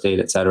real estate,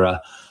 et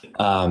cetera,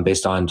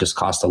 based on just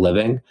cost of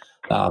living.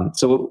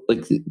 So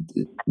like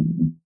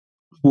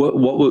what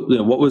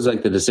was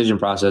like the decision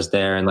process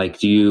there? And like,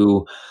 do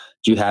you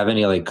have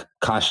any like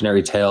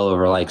cautionary tale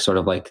over like sort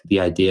of like the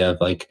idea of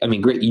like, I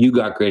mean, great, you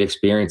got great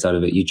experience out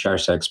of it, you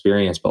cherished that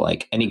experience, but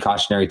like any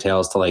cautionary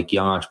tales to like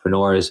young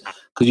entrepreneurs?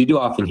 Because you do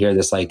often hear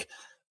this like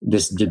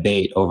this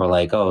debate over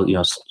like,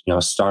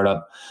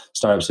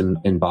 startups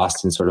in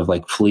Boston sort of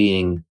like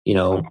fleeing,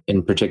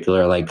 in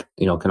particular, like,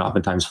 can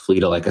oftentimes flee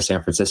to like a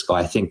San Francisco.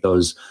 I think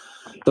those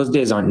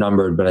days aren't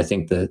numbered, but I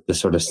think the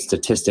sort of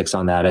statistics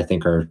on that I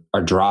think are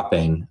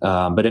dropping.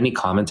 But any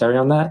commentary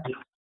on that?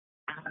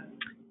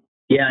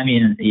 Yeah, I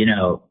mean, the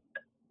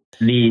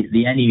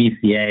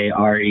NEVCA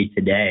Ari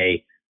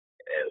today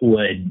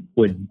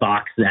would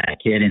box that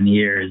kid in the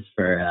ears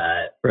for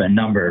a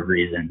number of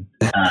reasons.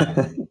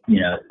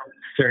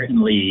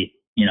 Certainly,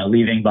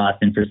 leaving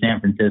Boston for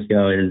San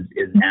Francisco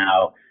is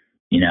now,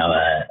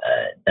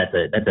 that's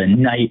a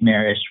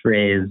nightmarish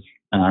phrase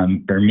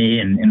for me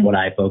and what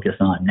I focus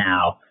on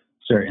now.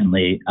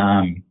 Certainly,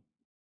 I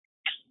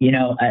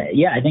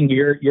think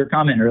your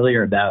comment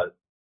earlier about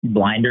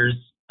blinders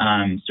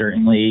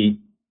certainly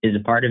is a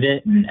part of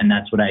it, and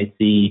that's what I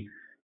see.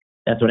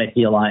 That's what I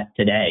see a lot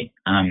today.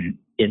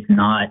 It's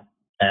not,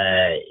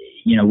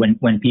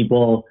 when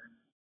people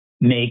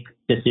make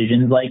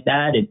decisions like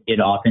that, it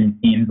often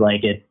seems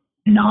like it's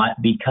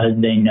not because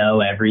they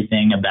know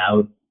everything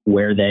about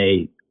where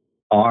they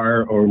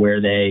are or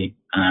where they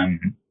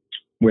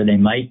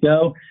might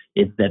go.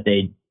 It's that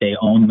they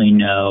only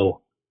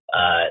know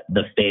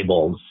the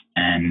fables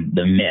and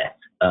the myth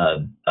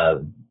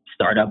of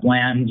startup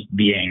land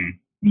being,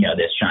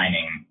 this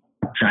shining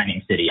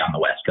city on the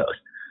West Coast.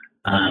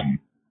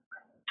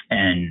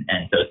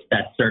 And so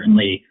that's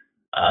certainly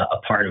a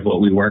part of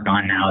what we work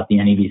on now at the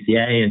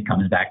NEVCA. It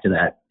comes back to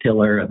that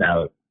pillar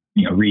about,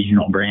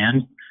 regional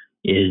brand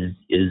is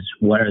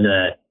what are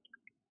the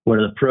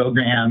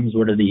programs,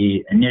 what are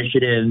the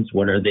initiatives,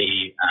 what are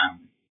the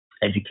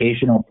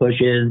educational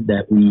pushes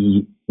that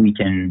we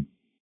can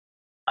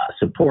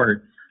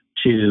support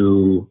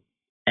to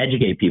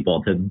educate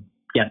people to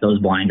get those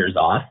blinders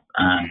off,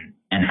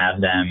 and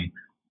have them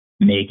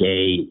make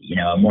a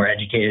more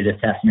educated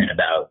assessment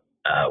about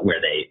where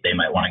they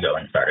might want to go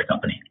and start a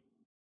company.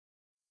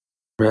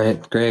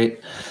 Right. Great.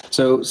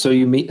 So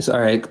you meet.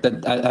 All right.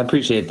 I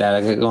appreciate that.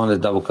 I want to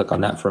double click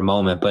on that for a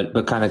moment,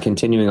 but kind of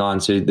continuing on.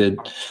 So the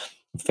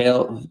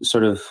fail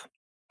sort of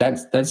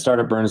that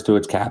startup burns through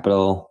its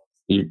capital.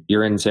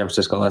 You're in San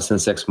Francisco less than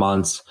 6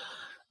 months.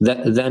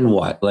 Then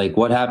what? Like,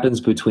 what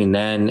happens between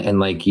then and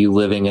like you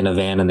living in a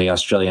van in the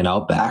Australian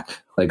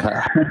outback? Like,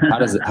 how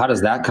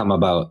does that come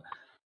about?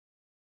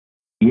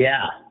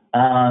 Yeah,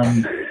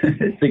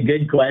 it's a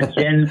good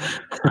question.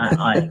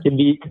 To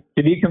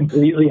be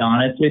completely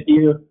honest with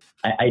you,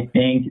 I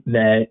think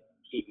that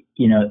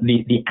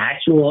the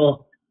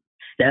actual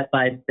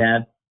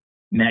step-by-step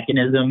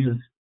mechanisms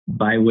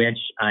by which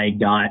I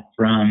got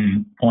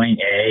from point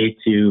A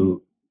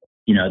to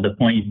the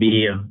point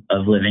B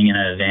of living in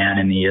a van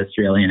in the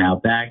Australian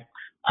outback,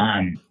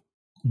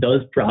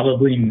 those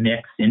probably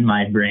mix in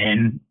my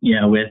brain,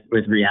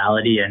 with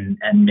reality and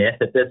myth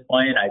at this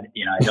point. I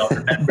don't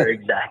remember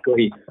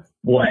exactly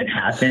what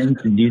happened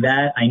to do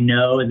that. I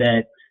know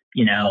that,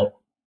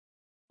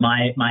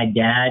 my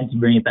dad, to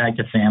bring it back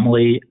to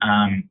family,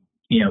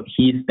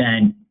 he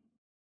spent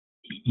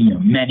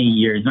many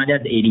years. My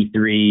dad's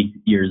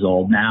 83 years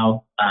old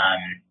now.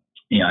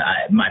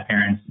 My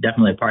parents,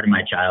 definitely a part of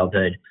my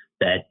childhood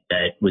that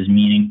was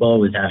meaningful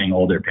was having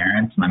older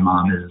parents. My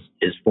mom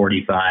is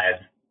 45,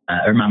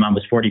 or my mom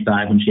was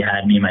 45 when she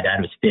had me. My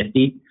dad was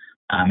 50,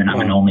 and I'm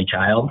an only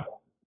child.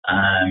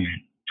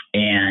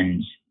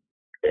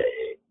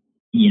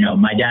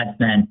 My dad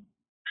spent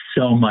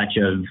so much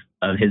of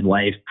his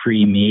life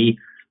pre me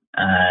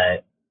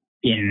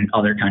in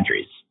other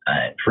countries,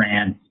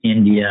 France,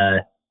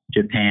 India,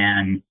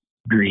 Japan,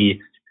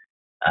 Greece.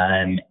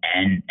 And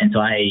so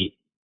I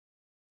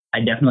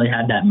definitely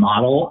had that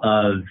model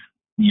of,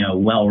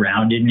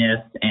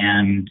 well-roundedness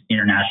and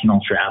international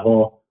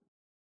travel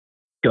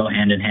go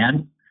hand in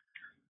hand.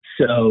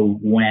 So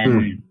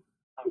when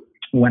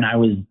I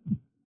was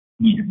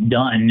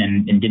done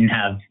and didn't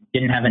have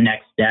a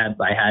next step,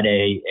 I had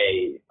a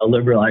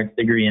liberal arts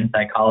degree in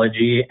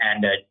psychology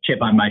and a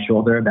chip on my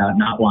shoulder about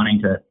not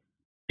wanting to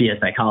be a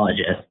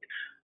psychologist.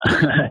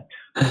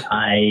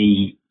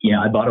 I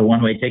bought a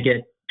one-way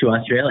ticket to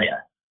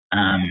Australia.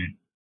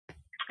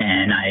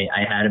 And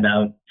I had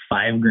about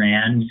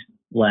 $5,000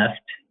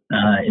 left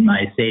in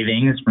my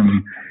savings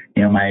from,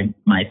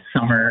 my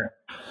summer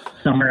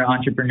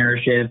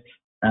entrepreneurship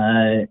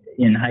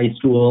in high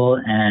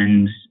school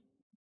and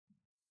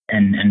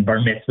bar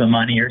mitzvah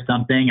money or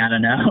something. I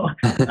don't know.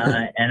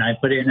 And I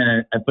put it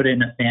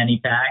in a fanny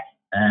pack.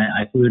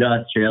 I flew to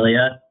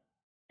Australia,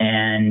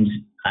 and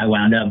I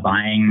wound up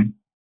buying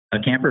a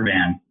camper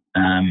van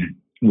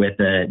with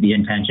the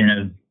intention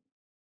of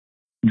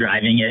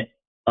driving it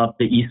up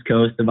the east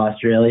coast of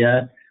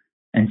Australia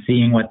and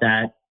seeing what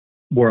that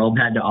world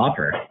had to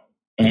offer.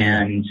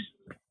 And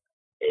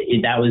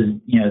that was,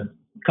 a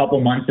couple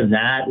months of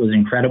that was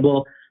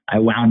incredible. I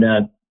wound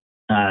up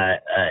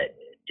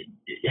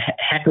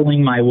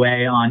heckling my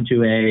way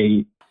onto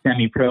a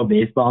semi-pro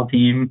baseball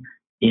team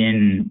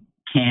in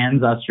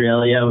Cairns,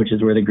 Australia, which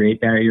is where the Great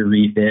Barrier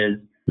Reef is.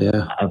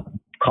 Yeah.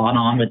 Caught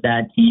on with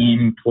that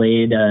team,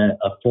 played a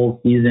full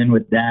season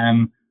with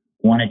them,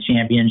 won a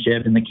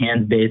championship in the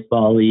Cairns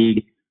Baseball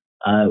League.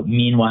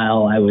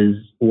 Meanwhile, I was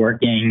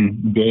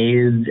working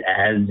days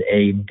as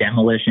a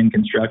demolition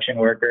construction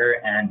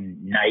worker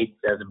and nights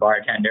as a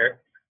bartender,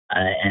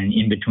 and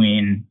in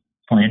between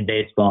playing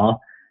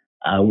baseball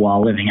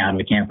while living out of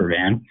a camper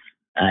van.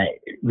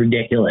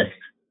 Ridiculous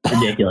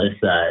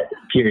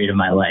period of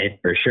my life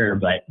for sure,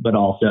 but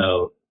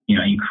also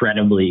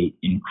incredibly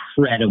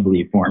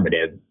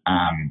formative.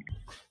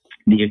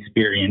 The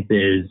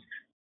experiences,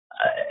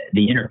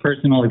 the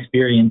interpersonal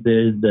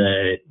experiences,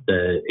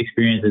 the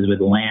experiences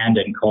with land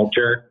and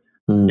culture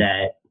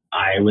that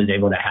I was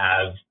able to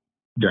have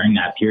during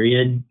that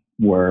period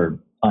were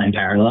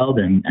unparalleled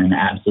and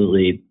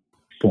absolutely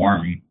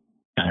form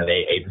kind of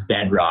a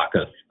bedrock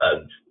of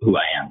who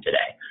I am today.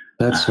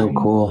 That's so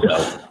cool.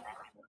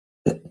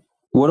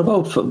 What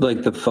about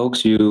like the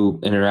folks you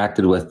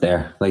interacted with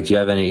there? Like, do you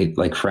have any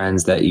like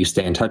friends that you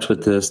stay in touch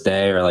with to this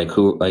day, or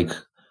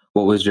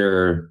what was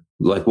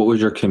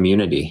your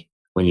community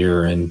when you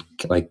were in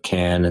like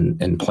Cannes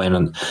and playing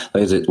on?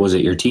 Like, was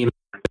it your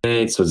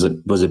teammates? Was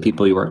it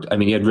people you worked? I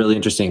mean, you had really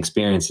interesting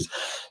experiences.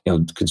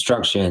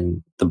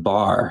 Construction, the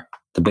bar,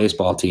 the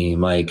baseball team.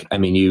 Like, I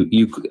mean,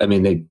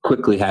 they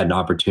quickly had an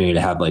opportunity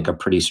to have like a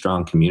pretty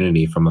strong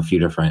community from a few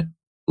different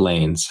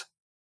lanes.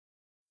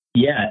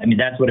 Yeah, I mean,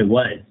 that's what it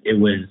was. It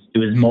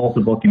was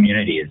multiple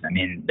communities. I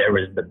mean, there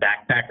was the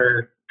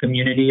backpacker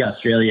community.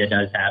 Australia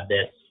does have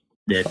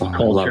this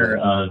culture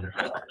of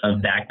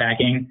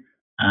backpacking,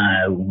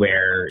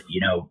 where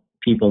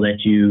people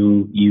that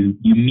you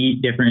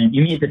meet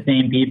the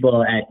same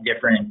people at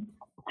different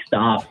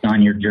stops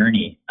on your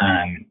journey,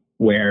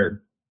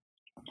 where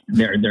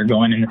they're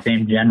going in the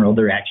same general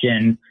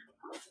direction,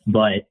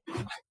 but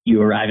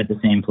you arrive at the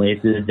same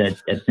places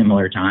at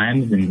similar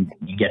times, and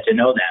you get to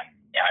know them.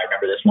 I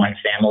remember this one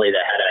family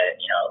that had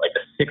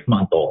a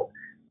 6-month-old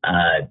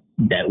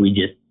that we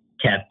just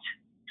kept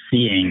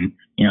seeing,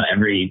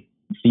 every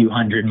few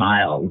hundred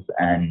miles,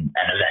 and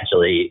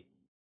eventually,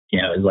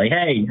 it was like,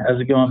 "Hey,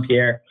 how's it going,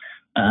 Pierre?"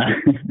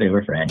 They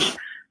were French,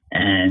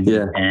 and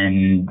so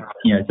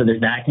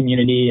there's that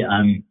community.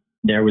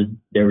 There was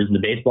the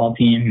baseball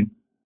team,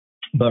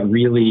 but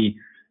really,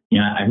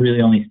 I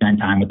really only spent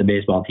time with the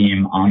baseball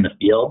team on the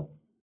field.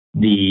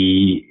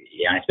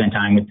 I spent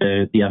time with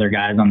the other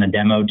guys on the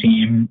demo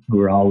team who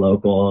were all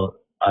local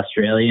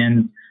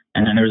Australians,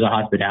 and then there was a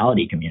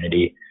hospitality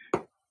community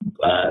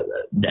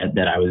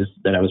that I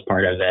was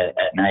part of at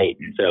night.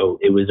 And so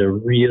it was a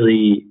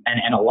really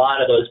and a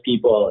lot of those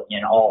people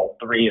in all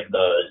three of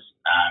those,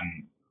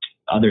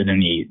 other than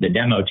the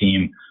demo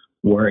team,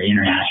 were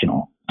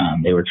international.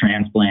 They were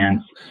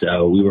transplants,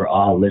 so we were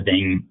all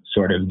living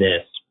sort of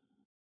this.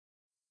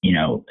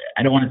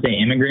 I don't want to say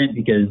immigrant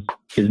because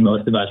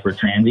most of us were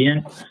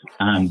transient,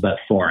 but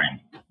foreign.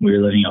 We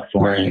were living a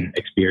foreign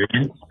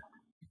experience,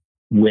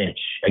 which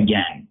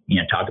again,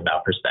 talk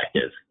about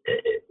perspective.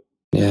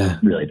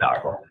 Really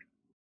powerful.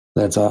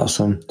 That's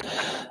awesome.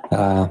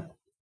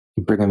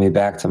 Bringing me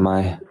back to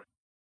my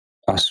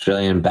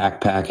Australian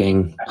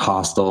backpacking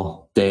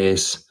hostel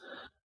days.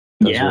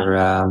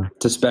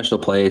 It's a special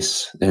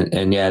place,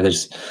 and yeah,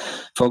 there's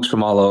folks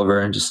from all over,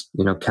 and just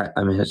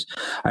I mean,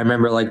 I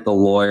remember like the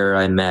lawyer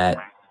I met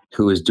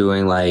who was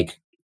doing like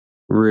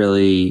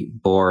really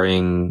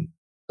boring,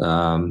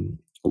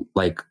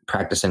 like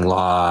practicing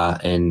law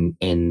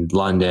in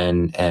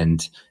London,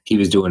 and he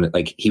was doing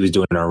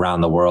an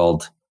around the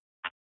world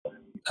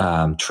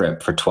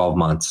trip for 12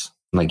 months.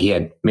 Like he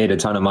had made a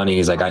ton of money.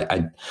 He's like,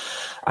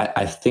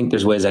 I think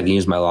there's ways I can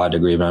use my law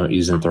degree, but I'm not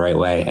using it the right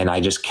way. And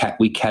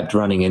we kept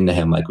running into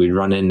him. Like we'd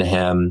run into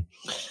him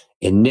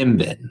in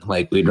Nimbin,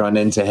 like we'd run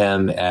into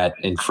him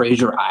in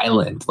Fraser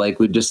Island. Like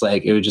we just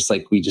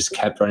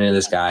kept running into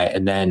this guy.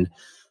 And then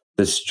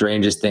the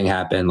strangest thing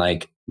happened,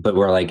 but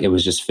we're like, it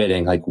was just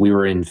fitting. Like we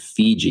were in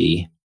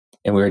Fiji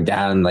and we were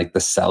down in like the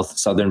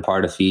southern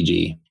part of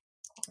Fiji.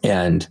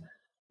 And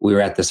we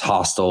were at this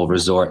hostel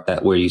resort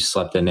where you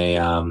slept in a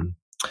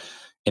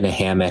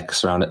hammock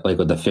surrounded like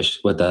with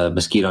a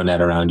mosquito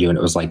net around you, and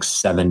it was like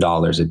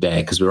 $7 a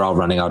day because we were all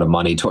running out of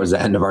money towards the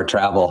end of our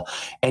travel.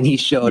 And he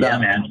showed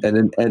up, man.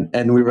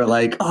 and we were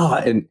like, oh,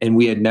 and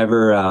we had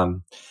never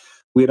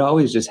we had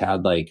always just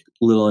had like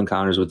little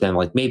encounters with him,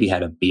 like maybe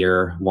had a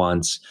beer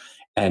once,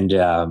 and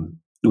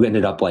we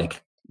ended up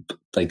like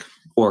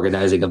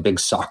organizing a big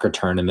soccer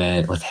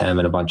tournament with him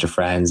and a bunch of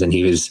friends, and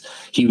he was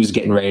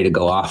getting ready to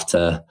go off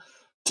to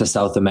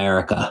South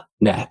America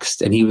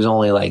next, and he was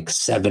only like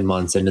 7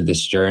 months into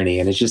this journey.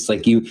 And it's just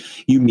like you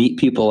meet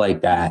people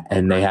like that,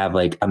 and they have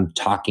like, I'm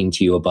talking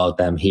to you about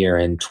them here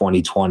in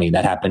 2020.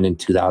 That happened in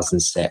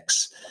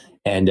 2006,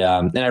 and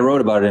I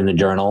wrote about it in a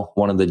journal,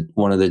 one of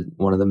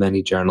the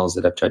many journals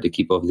that I've tried to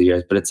keep over the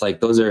years. But it's like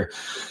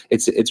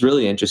it's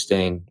really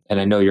interesting, and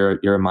I know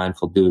you're a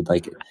mindful dude.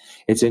 Like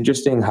it's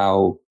interesting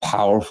how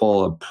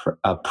powerful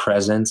a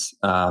presence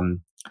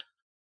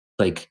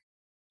like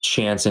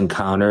chance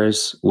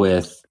encounters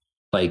with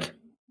like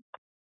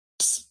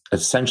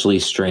essentially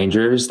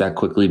strangers that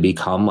quickly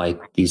become like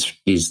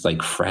these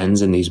like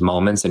friends in these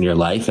moments in your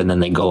life, and then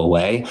they go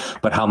away,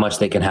 but how much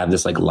they can have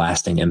this like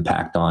lasting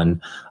impact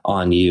on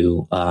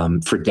you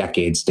for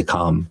decades to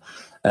come.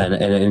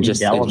 And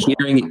just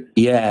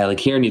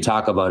hearing you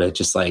talk about it,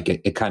 just like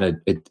it kind of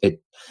it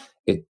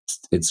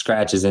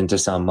scratches into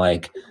some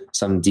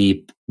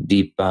deep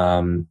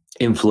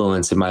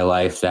influence in my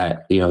life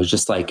that it's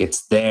just like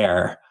it's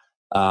there.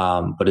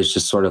 But it's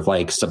just sort of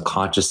like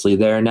subconsciously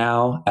there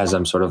now, as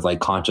I'm sort of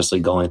like consciously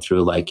going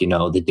through like,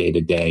 the day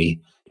to day,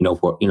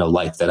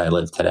 life that I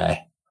live today.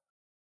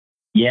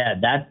 Yeah,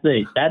 that's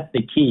the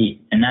key.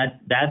 And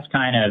that's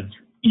kind of,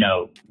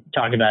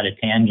 talk about a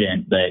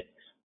tangent, but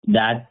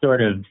that's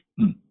sort of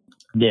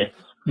this,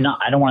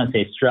 I don't want to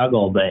say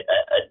struggle, but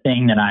a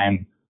thing that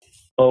I'm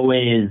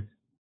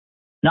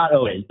not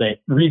always,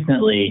 but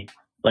recently,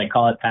 like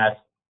call it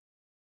past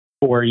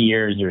 4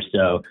 years or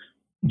so,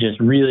 just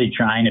really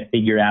trying to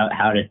figure out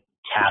how to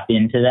tap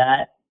into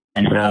that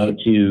and how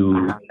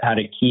to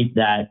keep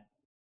that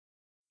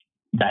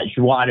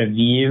joie de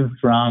vivre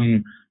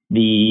from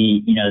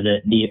the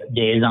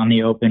days on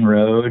the open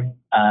road,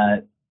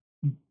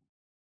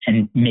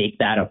 and make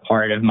that a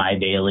part of my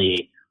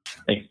daily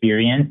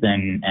experience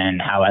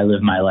and how I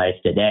live my life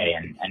today.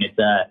 And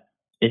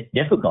it's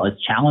difficult,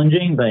 it's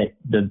challenging, but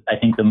I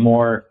think the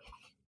more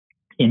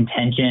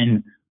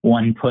intention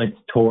one puts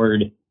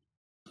toward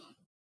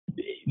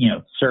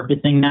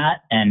surfacing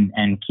that and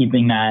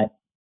keeping that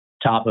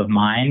top of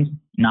mind,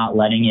 not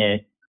letting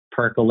it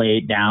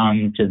percolate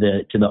down to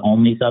the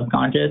only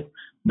subconscious,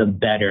 the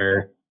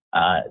better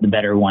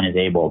one is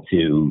able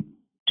to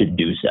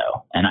do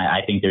so. And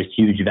I think there's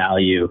huge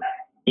value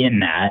in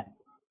that.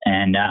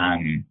 And a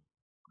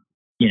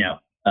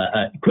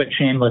quick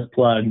shameless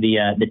plug,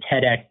 the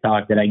TEDx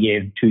talk that I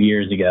gave 2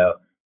 years ago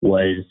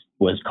was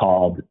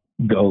called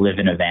 "Go Live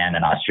in a Van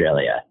in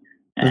Australia."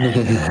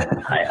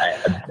 And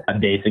I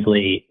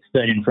basically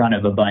stood in front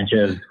of a bunch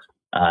of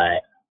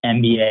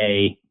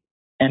MBA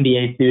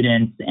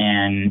students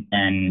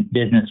and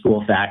business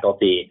school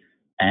faculty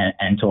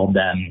and told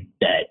them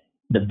that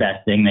the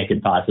best thing they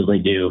could possibly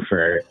do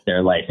for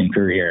their life and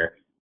career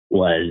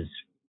was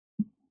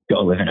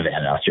go live in a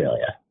van in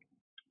Australia.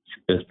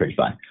 It was pretty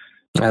fun.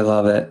 I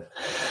love it.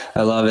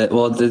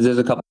 Well, there's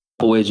a couple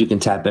ways you can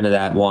tap into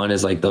that. One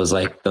is like those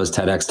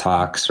TEDx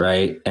talks,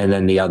 right? And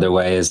then the other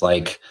way is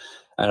like,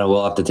 I know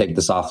we'll have to take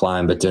this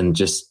offline, but then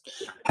just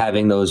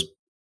having those,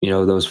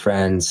 those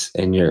friends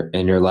in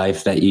your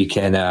life that you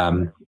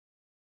can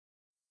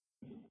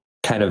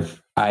kind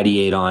of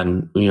ideate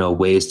on,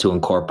 ways to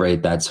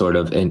incorporate that sort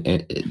of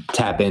and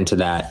tap into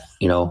that,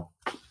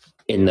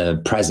 in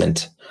the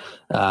present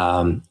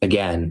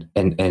again.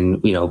 And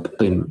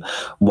in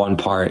one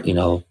part,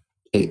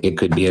 it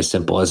could be as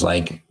simple as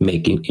like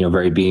making,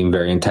 being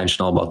very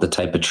intentional about the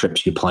type of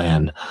trips you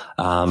plan.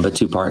 But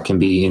 2-part can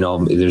be,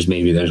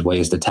 there's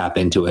ways to tap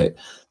into it,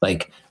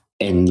 like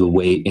in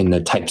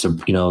the types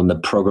of, in the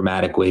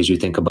programmatic ways you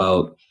think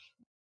about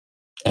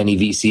any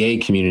VCA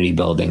community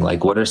building.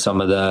 Like what are some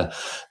of the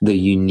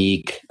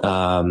unique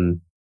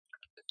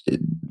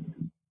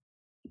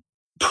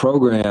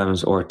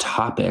programs or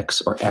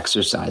topics or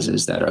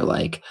exercises that are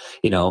like,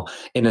 in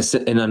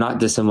a not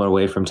dissimilar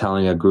way from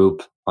telling a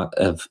group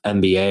of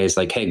MBAs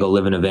like, hey, go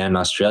live in a van in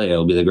Australia.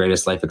 It'll be the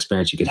greatest life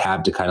experience you could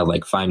have to kind of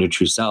like find your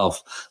true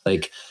self.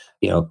 Like,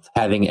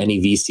 having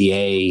any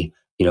VCA,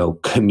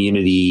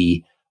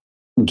 community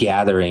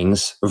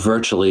gatherings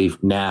virtually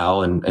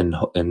now and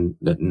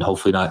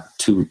hopefully not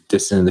too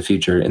distant in the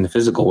future in the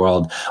physical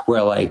world,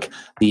 where like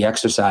the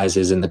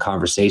exercises and the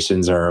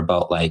conversations are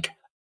about like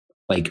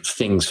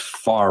things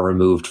far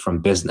removed from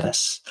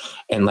business.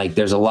 And like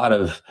there's a lot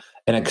of,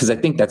 and because I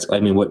think that's, I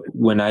mean,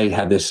 when I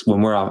have this,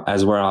 when we're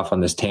off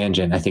on this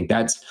tangent, I think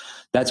that's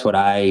what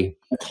I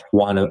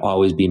want to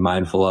always be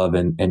mindful of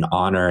and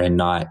honor and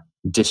not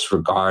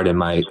disregard in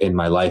my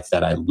life,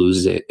 that I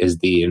lose it, is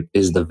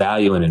the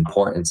value and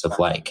importance of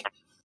like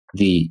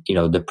the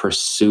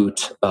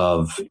pursuit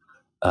of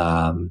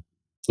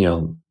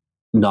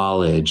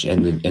knowledge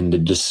and the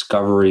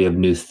discovery of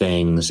new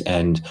things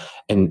and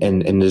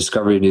the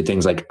discovery of new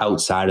things like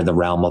outside of the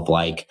realm of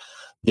like,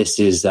 this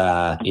is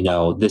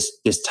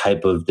this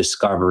type of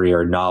discovery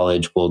or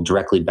knowledge will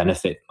directly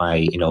benefit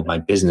my my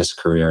business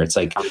career. It's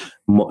like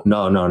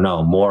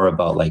no more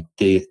about like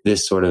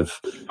this sort of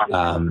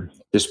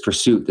this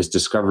pursuit, this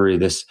discovery,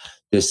 this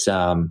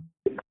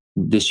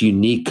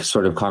unique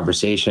sort of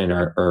conversation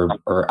or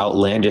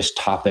outlandish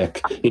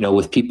topic,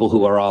 with people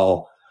who are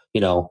all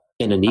in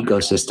an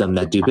ecosystem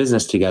that do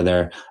business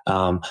together,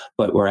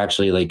 but we're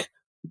actually like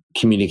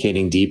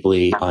communicating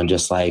deeply on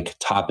just like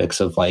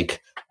topics of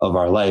like of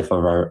our life,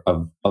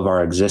 of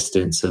our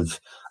existence, of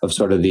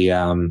sort of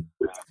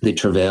the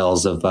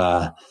travails of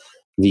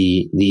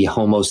the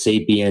Homo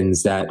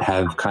sapiens that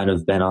have kind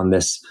of been on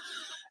this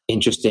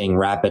interesting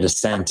rapid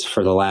ascent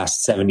for the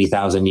last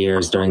 70,000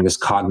 years during this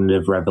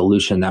cognitive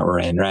revolution that we're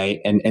in, right?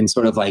 And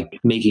sort of like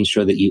making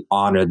sure that you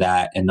honor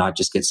that and not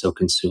just get so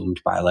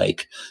consumed by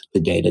like the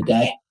day to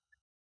day.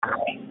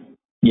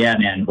 Yeah,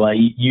 man. Well,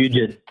 you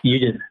just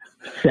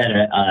said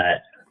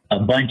a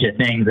bunch of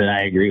things that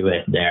I agree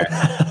with there.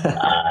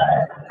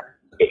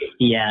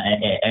 Yeah,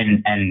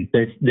 and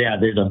there's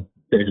a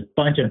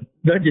bunch of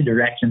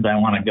directions I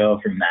want to go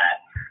from that.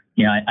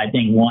 I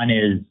think one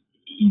is,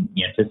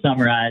 to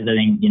summarize, I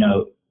think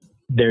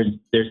there's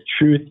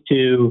truth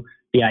to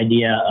the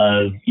idea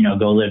of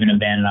go live in a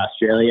van in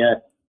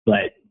Australia,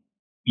 but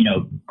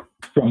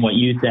from what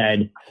you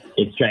said,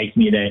 it strikes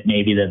me that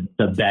maybe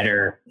the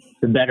better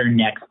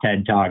next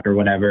TED Talk or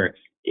whatever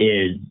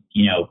is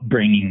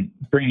bringing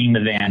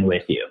the van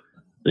with you,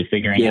 like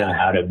figuring out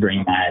how to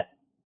bring that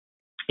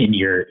in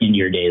your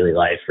daily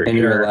life in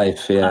your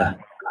life. Yeah,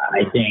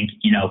 I think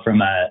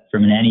from an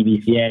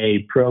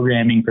NEVCA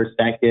programming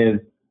perspective,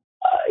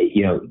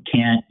 you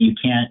can't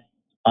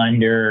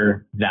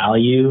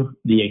undervalue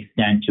the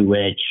extent to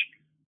which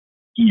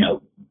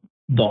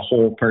the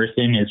whole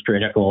person is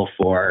critical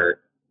for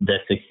the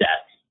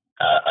success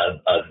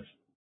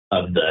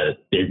of the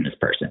business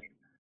person.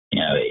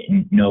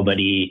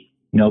 Nobody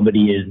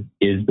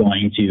is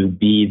going to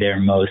be their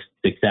most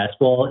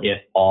successful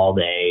if all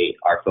they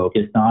are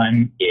focused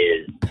on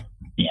is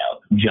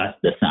just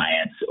the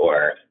science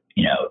or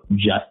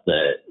just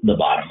the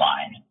bottom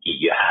line.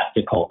 You have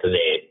to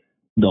cultivate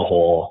the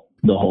whole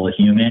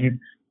human.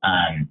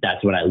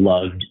 That's what I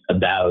loved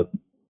about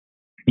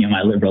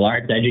my liberal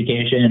arts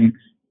education.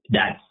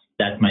 That's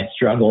my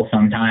struggle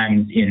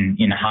sometimes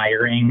in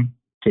hiring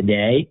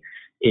today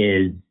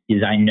is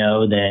I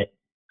know that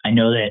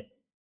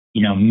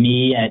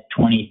me at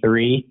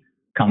 23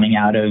 coming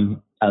out of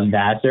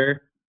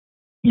Vassar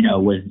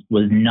was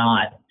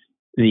not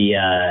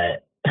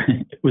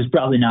was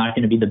probably not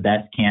going to be the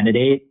best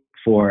candidate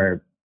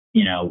for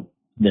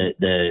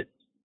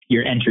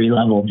your entry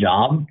level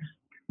job,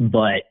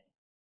 but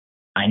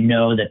I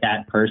know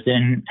that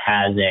person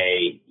has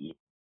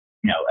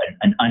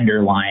an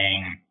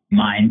underlying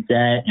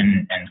mindset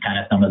and kind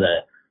of some of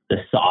the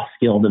soft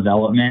skill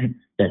development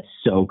that's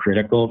so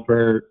critical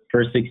for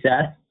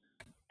success,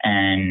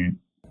 and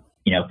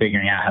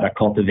figuring out how to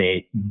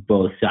cultivate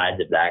both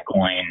sides of that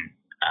coin,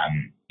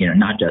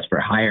 not just for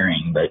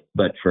hiring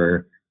but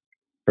for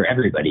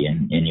everybody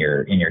in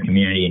your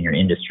community, in your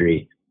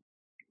industry,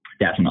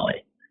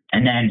 definitely.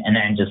 And then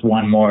just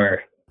one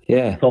more,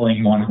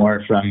 pulling one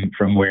more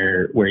from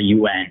where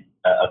you went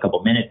a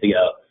couple minutes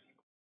ago.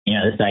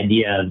 This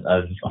idea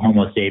of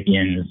Homo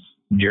sapiens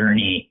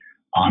journey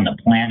on the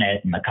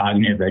planet and the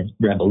cognitive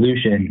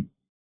revolution,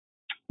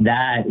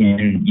 that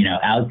in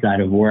outside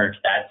of work,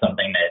 that's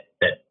something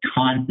that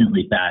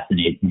constantly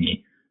fascinates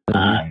me.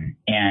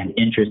 And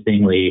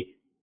interestingly,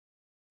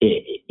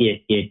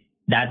 it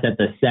that's at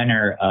the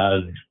center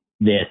of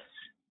this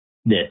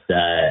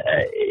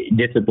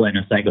discipline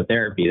of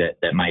psychotherapy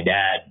that my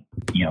dad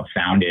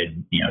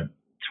founded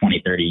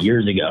 20, 30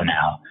 years ago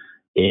now,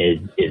 is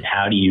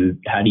how do you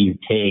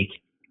take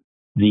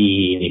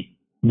the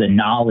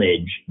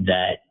knowledge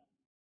that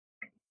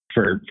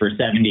for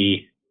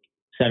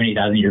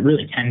 70,000 years,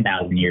 really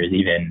 10,000 years,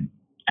 even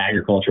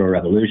agricultural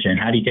revolution,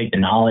 how do you take the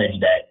knowledge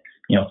that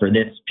for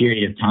this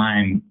period of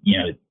time,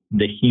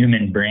 the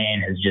human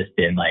brain has just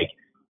been like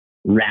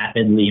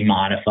rapidly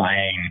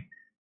modifying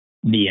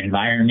the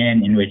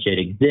environment in which it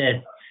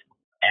exists.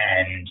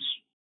 And,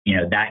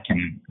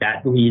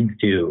 that leads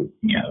to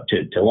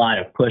a lot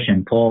of push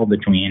and pull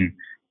between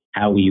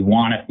how we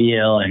want to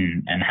feel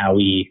and how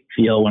we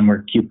feel when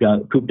we're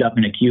cooped up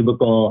in a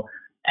cubicle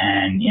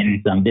and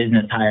in some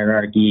business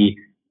hierarchy,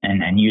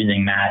 and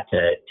using that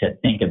to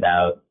think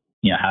about,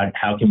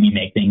 how can we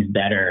make things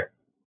better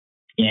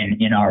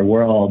in our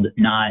world,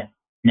 not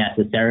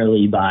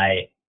necessarily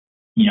by,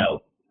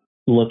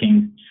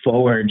 looking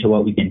forward to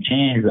what we can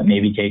change, but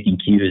maybe taking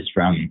cues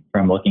from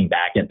looking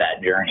back at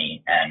that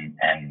journey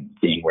and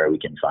seeing where we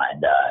can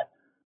find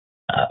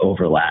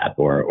overlap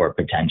or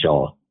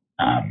potential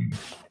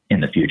in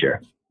the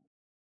future.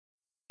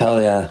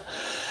 Hell yeah.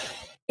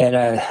 And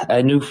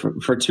I knew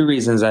for two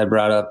reasons I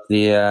brought up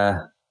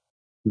the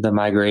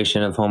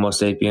migration of Homo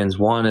sapiens.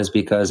 One is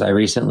because I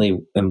recently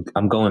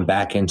I'm going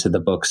back into the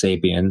book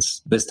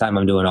Sapiens. This time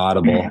I'm doing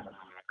Audible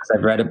because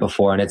I've read it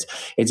before, and it's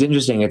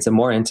interesting. It's a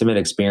more intimate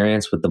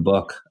experience with the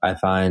book, I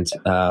find,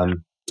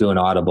 doing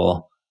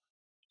Audible.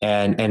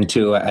 And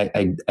two,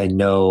 I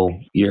know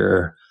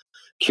your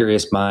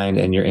curious mind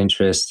and your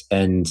interest,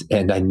 and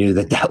I knew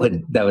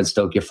that would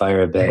stoke your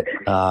fire a bit.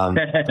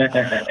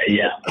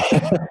 Yeah.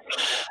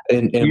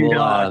 and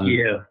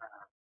we'll,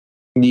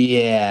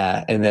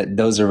 yeah, and that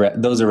those are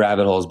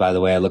rabbit holes. By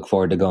the way, I look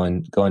forward to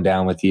going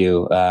down with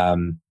you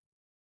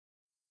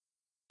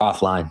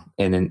offline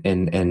and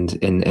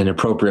in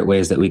appropriate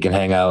ways that we can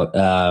hang out,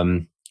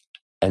 and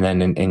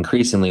then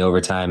increasingly over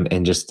time,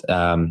 and just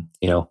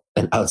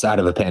and outside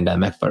of a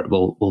pandemic. But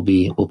we'll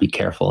be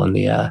careful in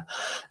the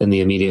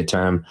immediate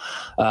term.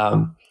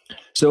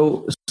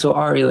 So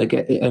Ari, like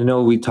I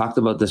know we talked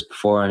about this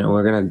before, and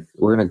we're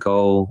gonna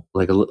go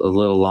like a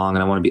little long,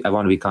 and I want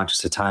to be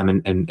conscious of time,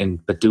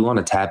 and but do want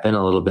to tap in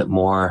a little bit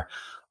more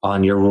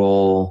on your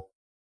role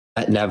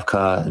at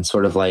Nevka and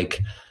sort of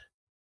like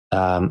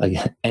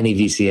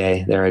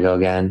NEVCA. There I go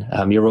again.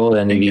 Your role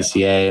at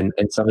NEVCA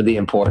and some of the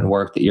important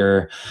work that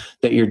you're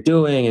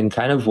doing, and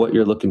kind of what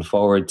you're looking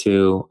forward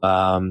to.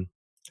 And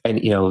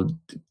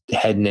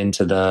heading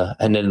into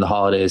the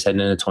holidays,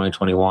 heading into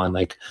 2021,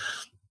 like,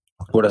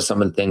 what are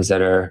some of the things that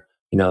are,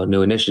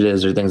 new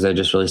initiatives or things that are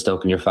just really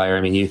stoking your fire?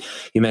 I mean,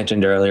 you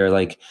mentioned earlier,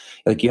 like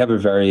you have a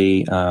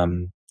very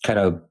kind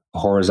of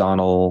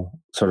horizontal,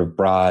 sort of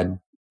broad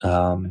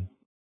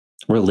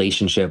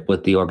relationship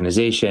with the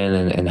organization,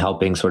 and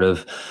helping sort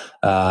of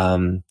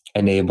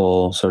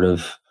enable sort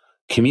of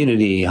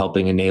community,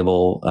 helping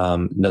enable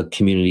the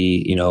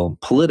community,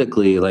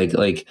 politically,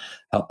 like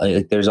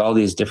there's all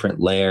these different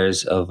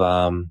layers of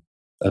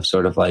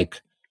sort of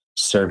like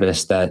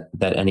service that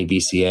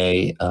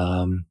NEVCA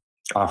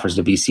offers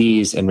to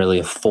VCs, and really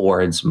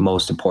affords,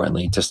 most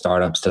importantly, to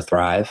startups to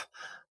thrive.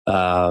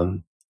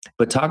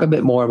 But talk a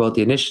bit more about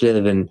the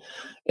initiative and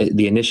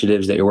the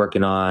initiatives that you're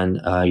working on,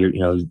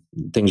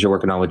 things you're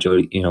working on with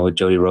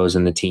Jody Rose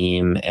and the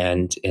team,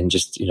 and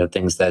just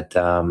things that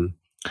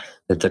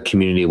that the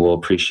community will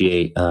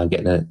appreciate,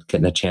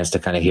 getting a chance to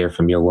kind of hear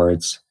from your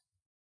words.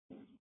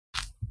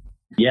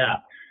 Yeah,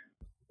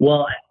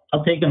 well,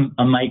 I'll take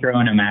a micro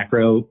and a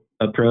macro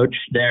approach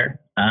there.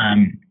 I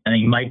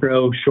think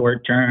micro,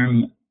 short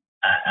term,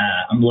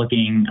 I'm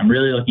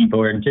really looking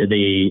forward to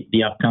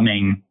the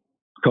upcoming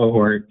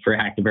cohort for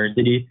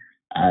Hacktiversity.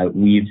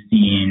 We've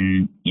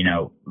seen,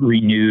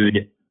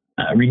 renewed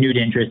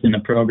interest in the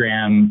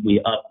program.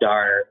 We upped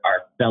our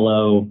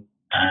fellow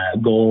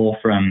goal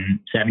from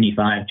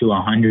 75 to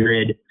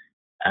 100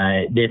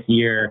 this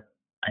year.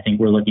 I think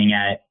we're looking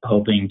at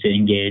hoping to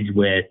engage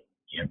with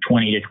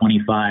 20 to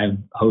 25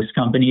 host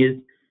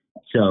companies.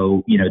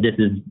 So this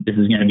is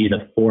going to be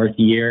the fourth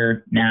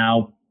year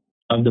now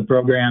of the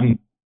program,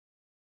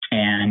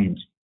 and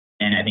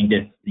I think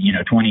this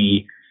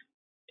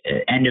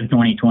end of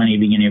 2020,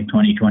 beginning of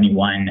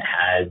 2021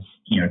 has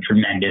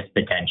tremendous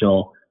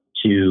potential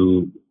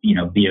to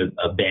be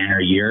a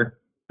banner year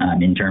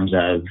in terms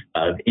of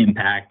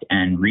impact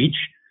and reach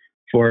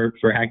for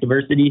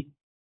Hacktiversity.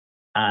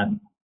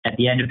 At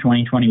the end of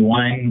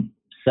 2021,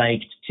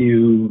 psyched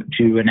to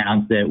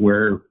announce that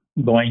we're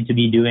going to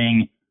be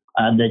doing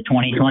the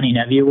 2020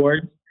 Nevi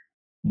Awards.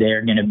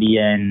 They're going to be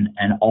an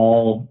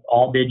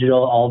all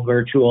digital, all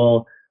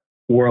virtual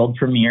world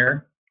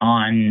premiere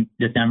on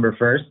December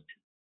 1st.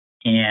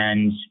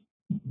 And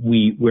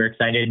we're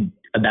excited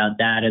about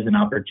that as an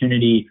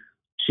opportunity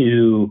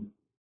to,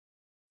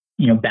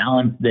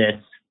 balance this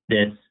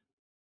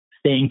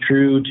staying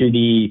true to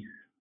the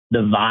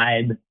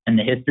vibe and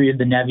the history of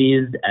the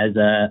Nevis as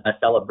a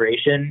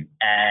celebration,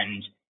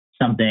 and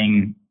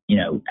something,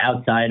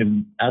 outside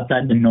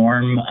the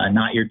norm,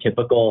 not your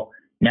typical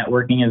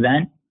networking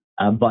event,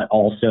 but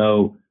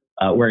also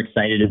we're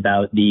excited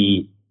about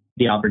the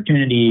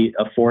opportunity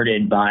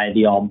afforded by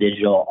the all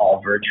digital,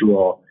 all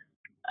virtual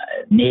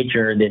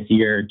nature this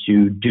year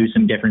to do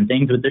some different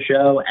things with the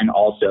show, and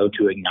also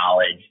to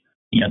acknowledge,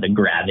 the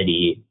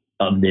gravity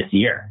of this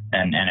year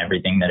and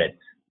everything that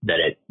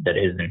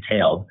is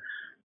entailed.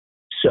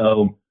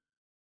 So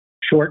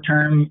short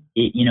term,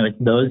 it's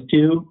those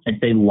two. I'd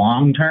say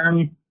long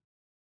term,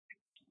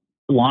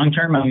 long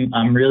term,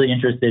 I'm really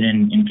interested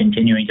in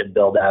continuing to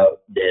build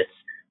out this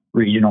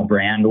regional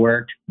brand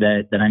work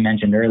that I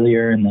mentioned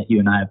earlier and that you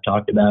and I have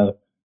talked about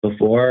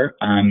before.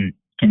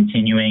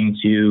 Continuing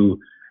to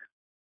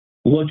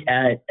look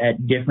at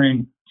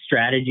different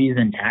strategies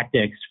and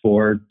tactics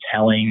for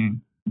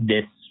telling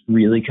this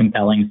really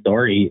compelling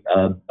story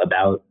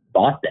about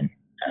Boston,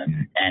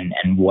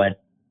 and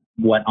what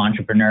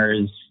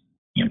entrepreneurs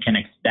can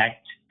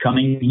expect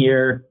coming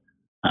here,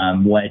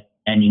 what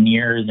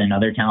engineers and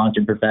other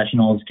talented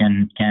professionals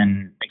can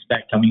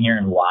expect coming here,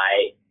 and why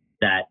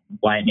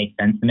it makes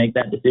sense to make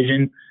that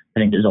decision. I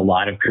think there's a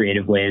lot of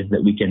creative ways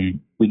that we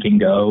can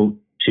go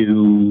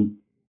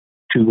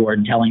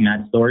toward telling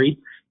that story,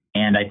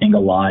 and I think a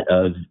lot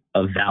of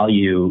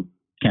value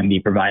can be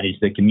provided to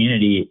the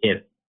community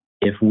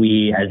if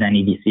we as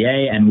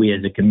NEVCA and we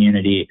as a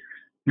community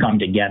come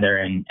together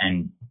and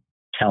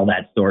tell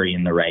that story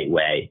in the right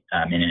way,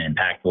 in an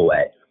impactful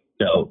way.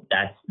 So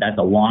that's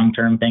a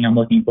long-term thing I'm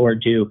looking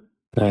forward to.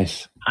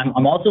 Nice.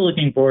 I'm also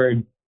looking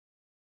forward,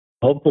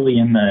 hopefully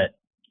in the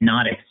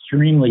not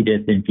extremely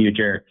distant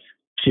future,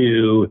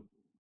 to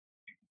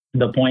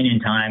the point in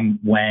time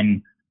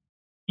when,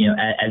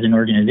 as an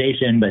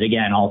organization, but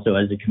again, also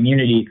as a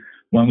community,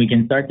 when we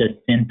can start to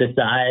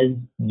synthesize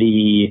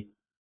the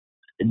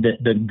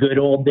good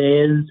old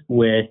days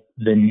with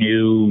the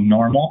new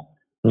normal,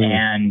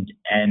 and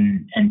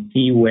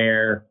see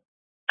where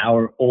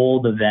our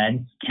old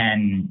events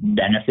can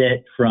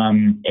benefit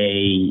from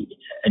an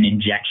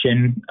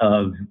injection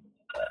of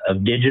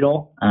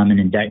digital, an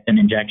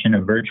injection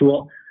of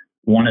virtual.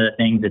 One of the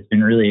things that's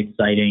been really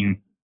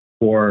exciting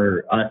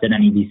for us at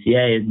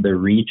NEVCA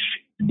is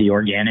the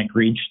organic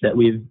reach that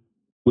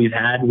we've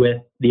had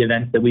with the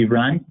events that we've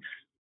run.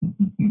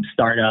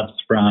 Startups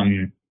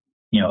from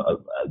a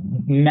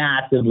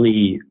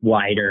massively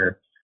wider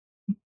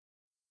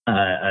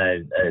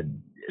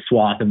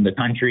swath of the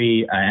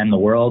country and the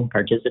world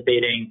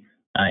participating,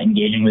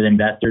 engaging with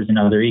investors and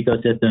other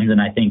ecosystems,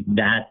 and I think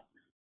that's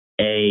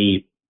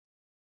a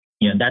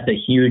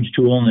huge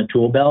tool in the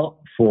tool belt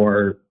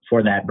for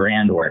that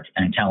brand work,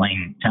 and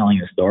telling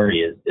the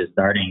story is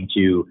starting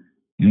to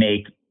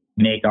make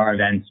our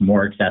events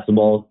more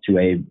accessible to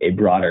a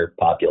broader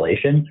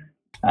population,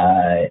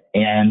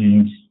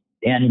 and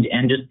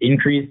just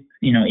increase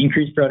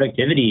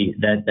productivity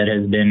that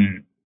has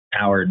been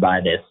powered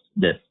by this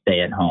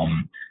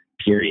stay-at-home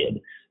period.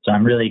 So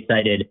I'm really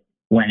excited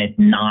when it's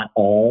not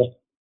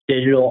all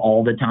digital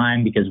all the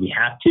time because we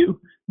have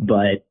to,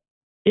 but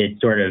it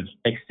sort of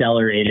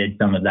accelerated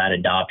some of that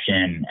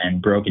adoption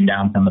and broken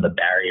down some of the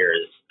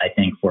barriers, I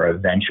think, for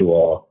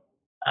eventual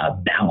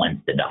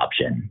balanced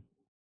adoption.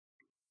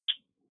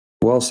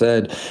 Well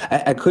said.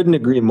 I couldn't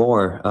agree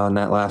more on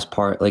that last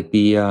part. Like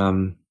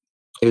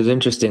it was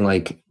interesting.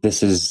 Like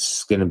this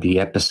is going to be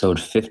episode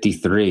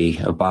 53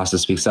 of Boston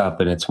Speaks Up,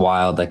 and it's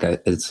wild. Like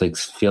it's like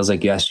feels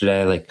like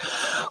yesterday. Like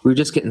we were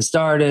just getting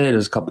started. It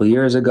was a couple of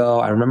years ago.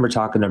 I remember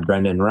talking to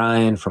Brendan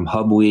Ryan from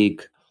Hub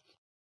Week.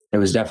 It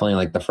was definitely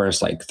like the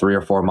first 3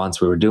 or 4 months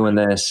we were doing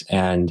this,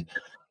 and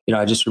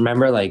I just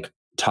remember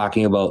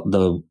talking about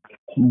the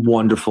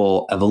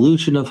wonderful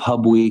evolution of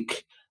Hub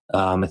Week.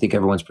 I think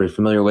everyone's pretty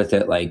familiar with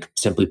it.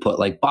 Simply put,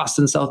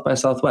 Boston South by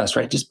Southwest,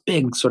 right? Just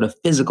big sort of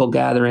physical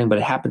gathering, but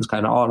it happens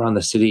kind of all around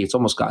the city. It's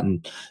almost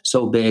gotten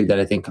so big that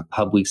I think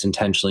Hub Week's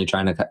intentionally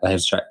tried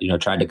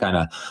to kind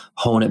of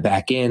hone it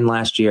back in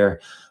last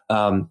year.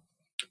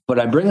 But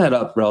I bring that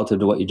up relative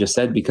to what you just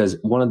said, because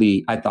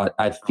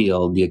I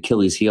feel the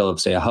Achilles heel of,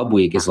 say, a Hub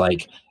Week is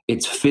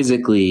it's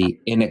physically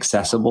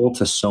inaccessible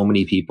to so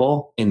many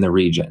people in the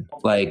region.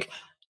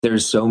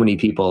 There's so many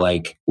people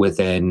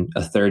within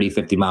a 30,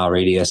 50 mile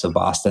radius of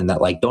Boston that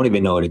don't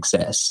even know it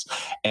exists.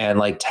 And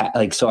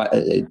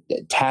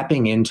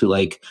tapping into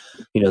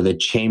the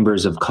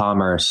chambers of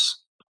commerce,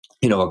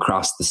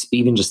 across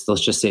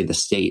let's just say the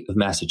state of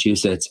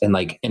Massachusetts, and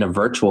in a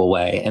virtual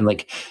way, and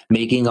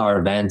making our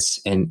events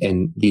and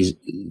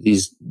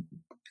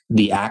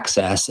the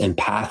access and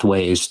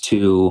pathways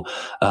to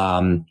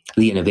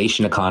the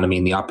innovation economy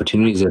and the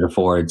opportunities it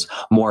affords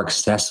more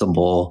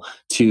accessible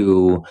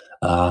to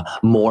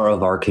more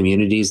of our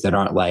communities that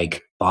aren't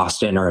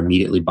Boston or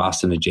immediately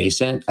Boston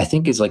adjacent, I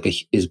think is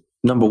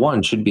number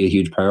one, should be a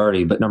huge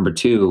priority, but number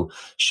two,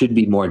 should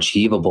be more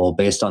achievable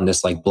based on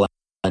this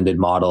blended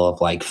model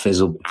of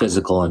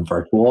physical and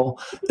virtual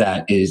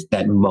that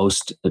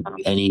most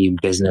any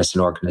business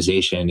and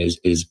organization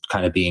is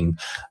kind of being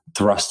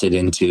thrusted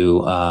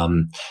into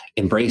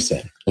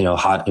embracing.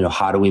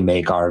 How do we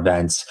make our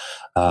events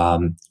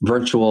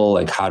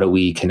virtual? How do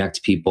we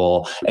connect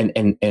people?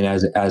 And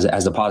as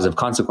a positive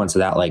consequence of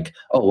that,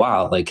 oh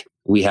wow,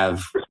 we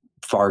have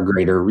far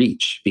greater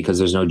reach because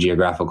there's no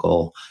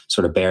geographical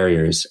sort of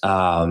barriers.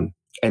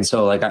 And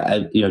so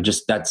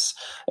that's,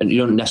 you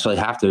don't necessarily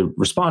have to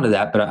respond to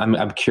that, but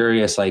I'm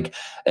curious,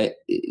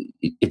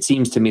 it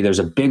seems to me there's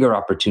a bigger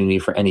opportunity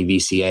for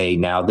NEVCA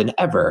now than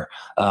ever,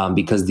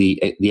 because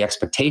the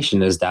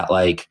expectation is that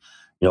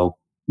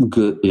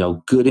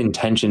good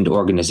intentioned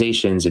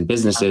organizations and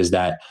businesses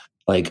that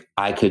like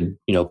I could,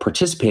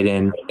 participate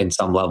in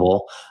some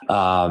level,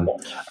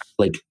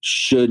 like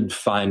should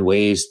find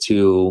ways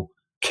to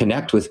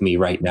connect with me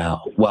right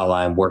now while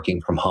I'm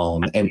working from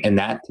home. And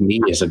that to me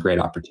is a great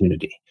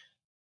opportunity.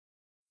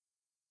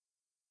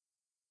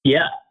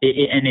 Yeah,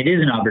 and it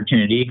is an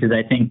opportunity because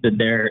I think that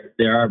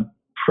there are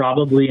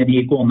probably an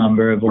equal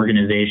number of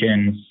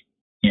organizations,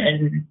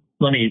 and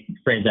let me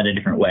phrase that a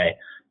different way.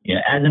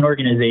 As an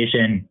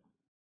organization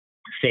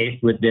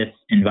faced with this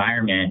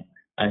environment,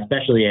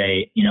 especially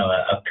a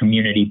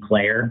community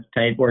player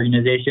type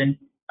organization,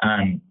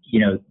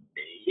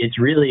 it's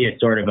really a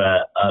sort of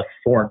a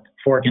fork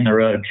in the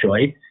road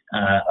choice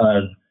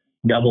of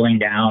doubling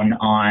down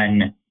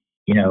on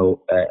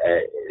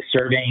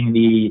serving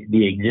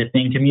the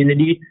existing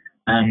community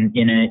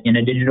in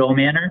a digital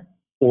manner,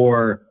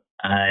 or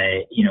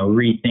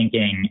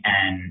rethinking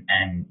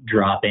and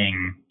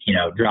dropping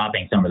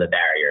some of the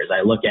barriers.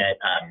 I look at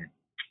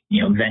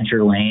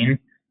Venture Lane,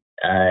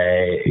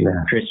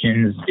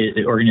 Christian's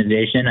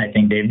organization. I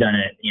think they've done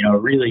a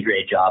really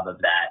great job of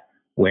that,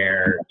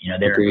 where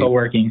they're a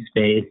co-working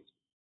space,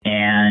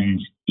 and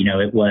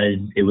it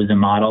was a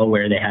model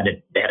where they had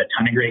a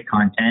ton of great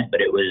content,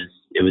 but it was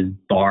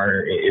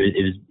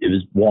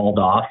walled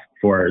off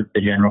for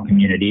the general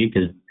community,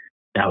 because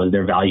that was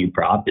their value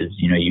prop, is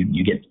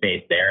you get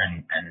space there,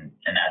 and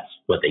that's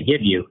what they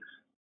give you.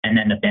 And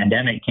then the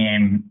pandemic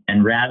came,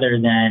 and rather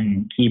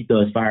than keep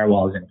those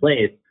firewalls in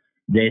place,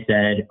 they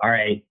said, all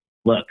right,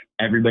 look,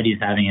 everybody's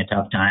having a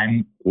tough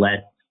time.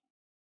 Let's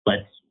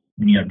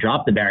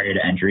drop the barrier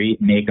to entry,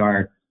 make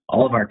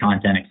all of our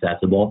content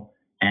accessible.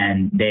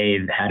 And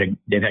they've had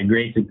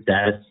great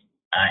success,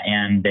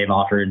 and they've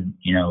offered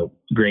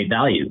great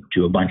value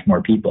to a bunch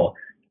more people.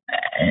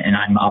 And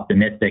I'm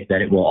optimistic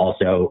that it will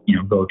also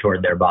go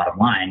toward their bottom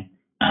line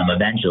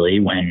eventually,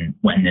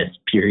 when this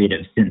period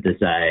of synthesis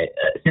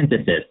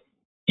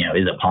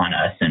is upon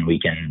us, and we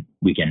can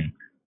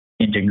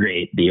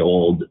integrate the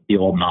old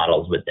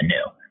models with the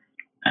new.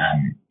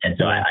 And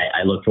so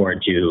I look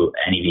forward to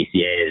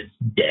NEVCA's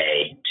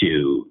day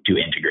to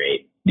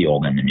integrate the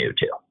old and the new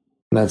too.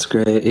 That's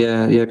great.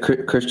 Yeah.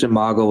 Christian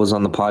Mogel was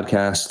on the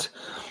podcast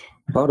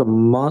about a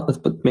month,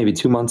 maybe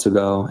 2 months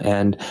ago.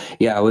 And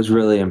yeah, I was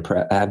really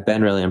impressed. I've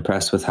been really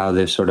impressed with how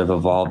they've sort of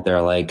evolved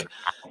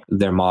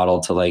their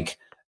model to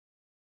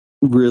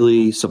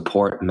really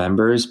support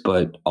members,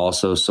 but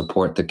also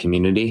support the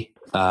community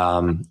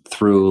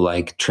through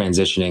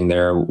transitioning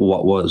their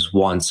what was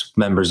once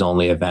members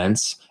only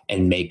events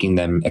and making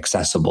them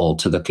accessible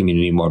to the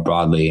community more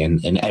broadly,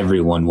 and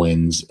everyone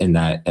wins in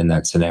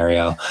that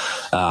scenario.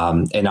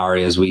 And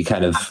Ari, as we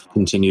kind of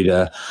continue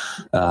to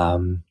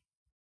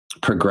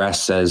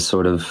progress as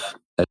sort of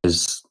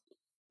as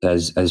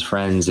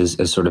friends,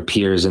 as sort of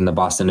peers in the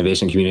Boston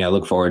innovation community, I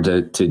look forward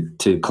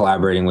to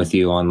collaborating with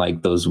you on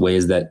those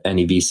ways that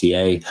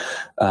NEVCA,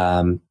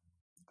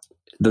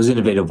 those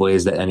innovative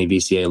ways that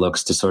NEVCA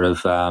looks to sort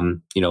of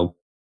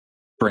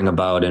bring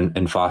about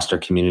and foster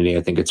community.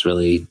 I think it's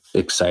really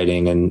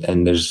exciting,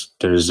 and there's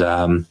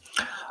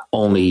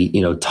only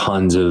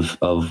tons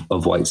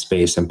of white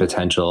space and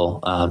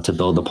potential to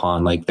build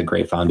upon the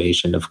great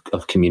foundation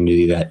of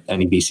community that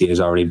NEVCA has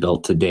already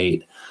built to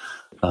date.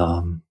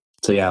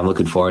 So yeah, I'm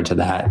looking forward to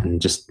that,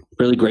 and just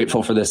really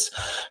grateful for this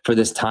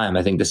time.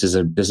 I think this is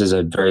a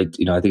very,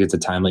 I think it's a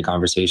timely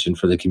conversation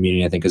for the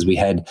community. I think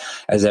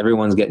as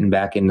everyone's getting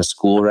back into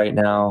school right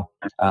now,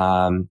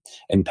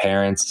 and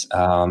parents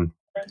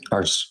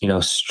are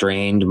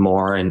strained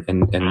more and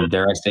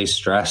dare I say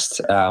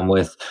stressed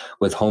with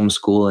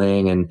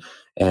homeschooling,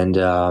 and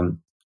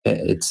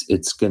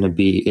it's going to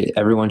be,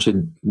 everyone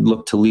should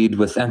look to lead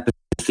with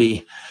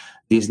empathy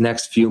these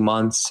next few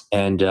months,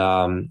 and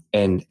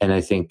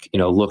I think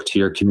look to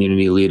your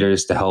community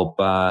leaders to help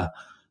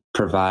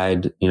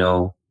provide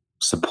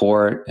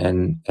support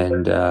and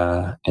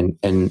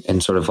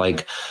sort of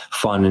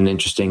fun and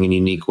interesting and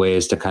unique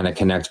ways to kind of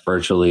connect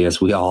virtually as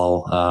we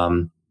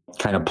all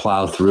kind of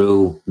plow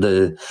through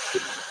the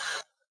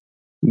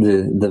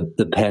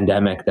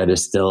pandemic that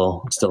is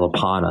still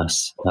upon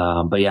us.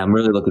 But yeah, I'm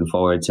really looking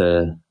forward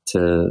to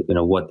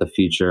what the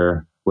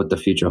future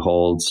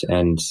holds.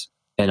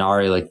 And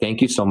Ari,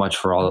 thank you so much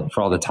for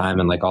all the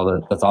time and all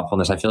the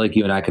thoughtfulness. I feel like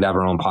you and I could have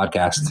our own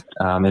podcast,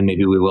 and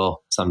maybe we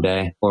will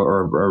someday,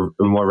 or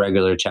more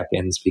regular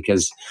check-ins,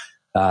 because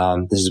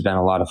this has been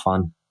a lot of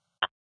fun.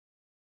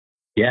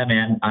 Yeah,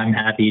 man, I'm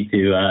happy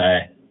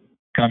to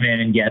come in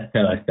and guest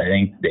host. I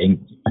think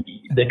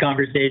the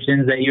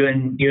conversations that you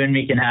and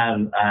me can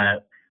have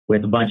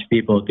with a bunch of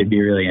people could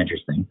be really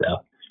interesting. So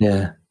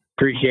yeah,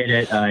 appreciate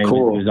it.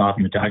 Cool. It was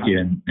awesome to talk to you,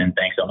 and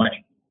thanks so much.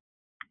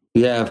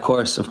 Yeah, of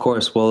course.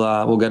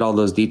 We'll get all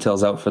those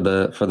details out for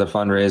the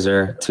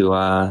fundraiser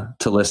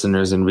to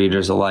listeners and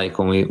readers alike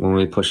when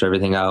we push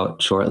everything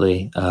out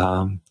shortly.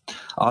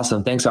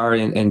 Awesome. Thanks,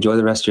 Ari, and enjoy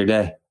the rest of your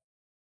day.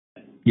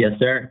 Yes,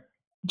 sir.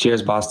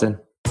 Cheers, Boston.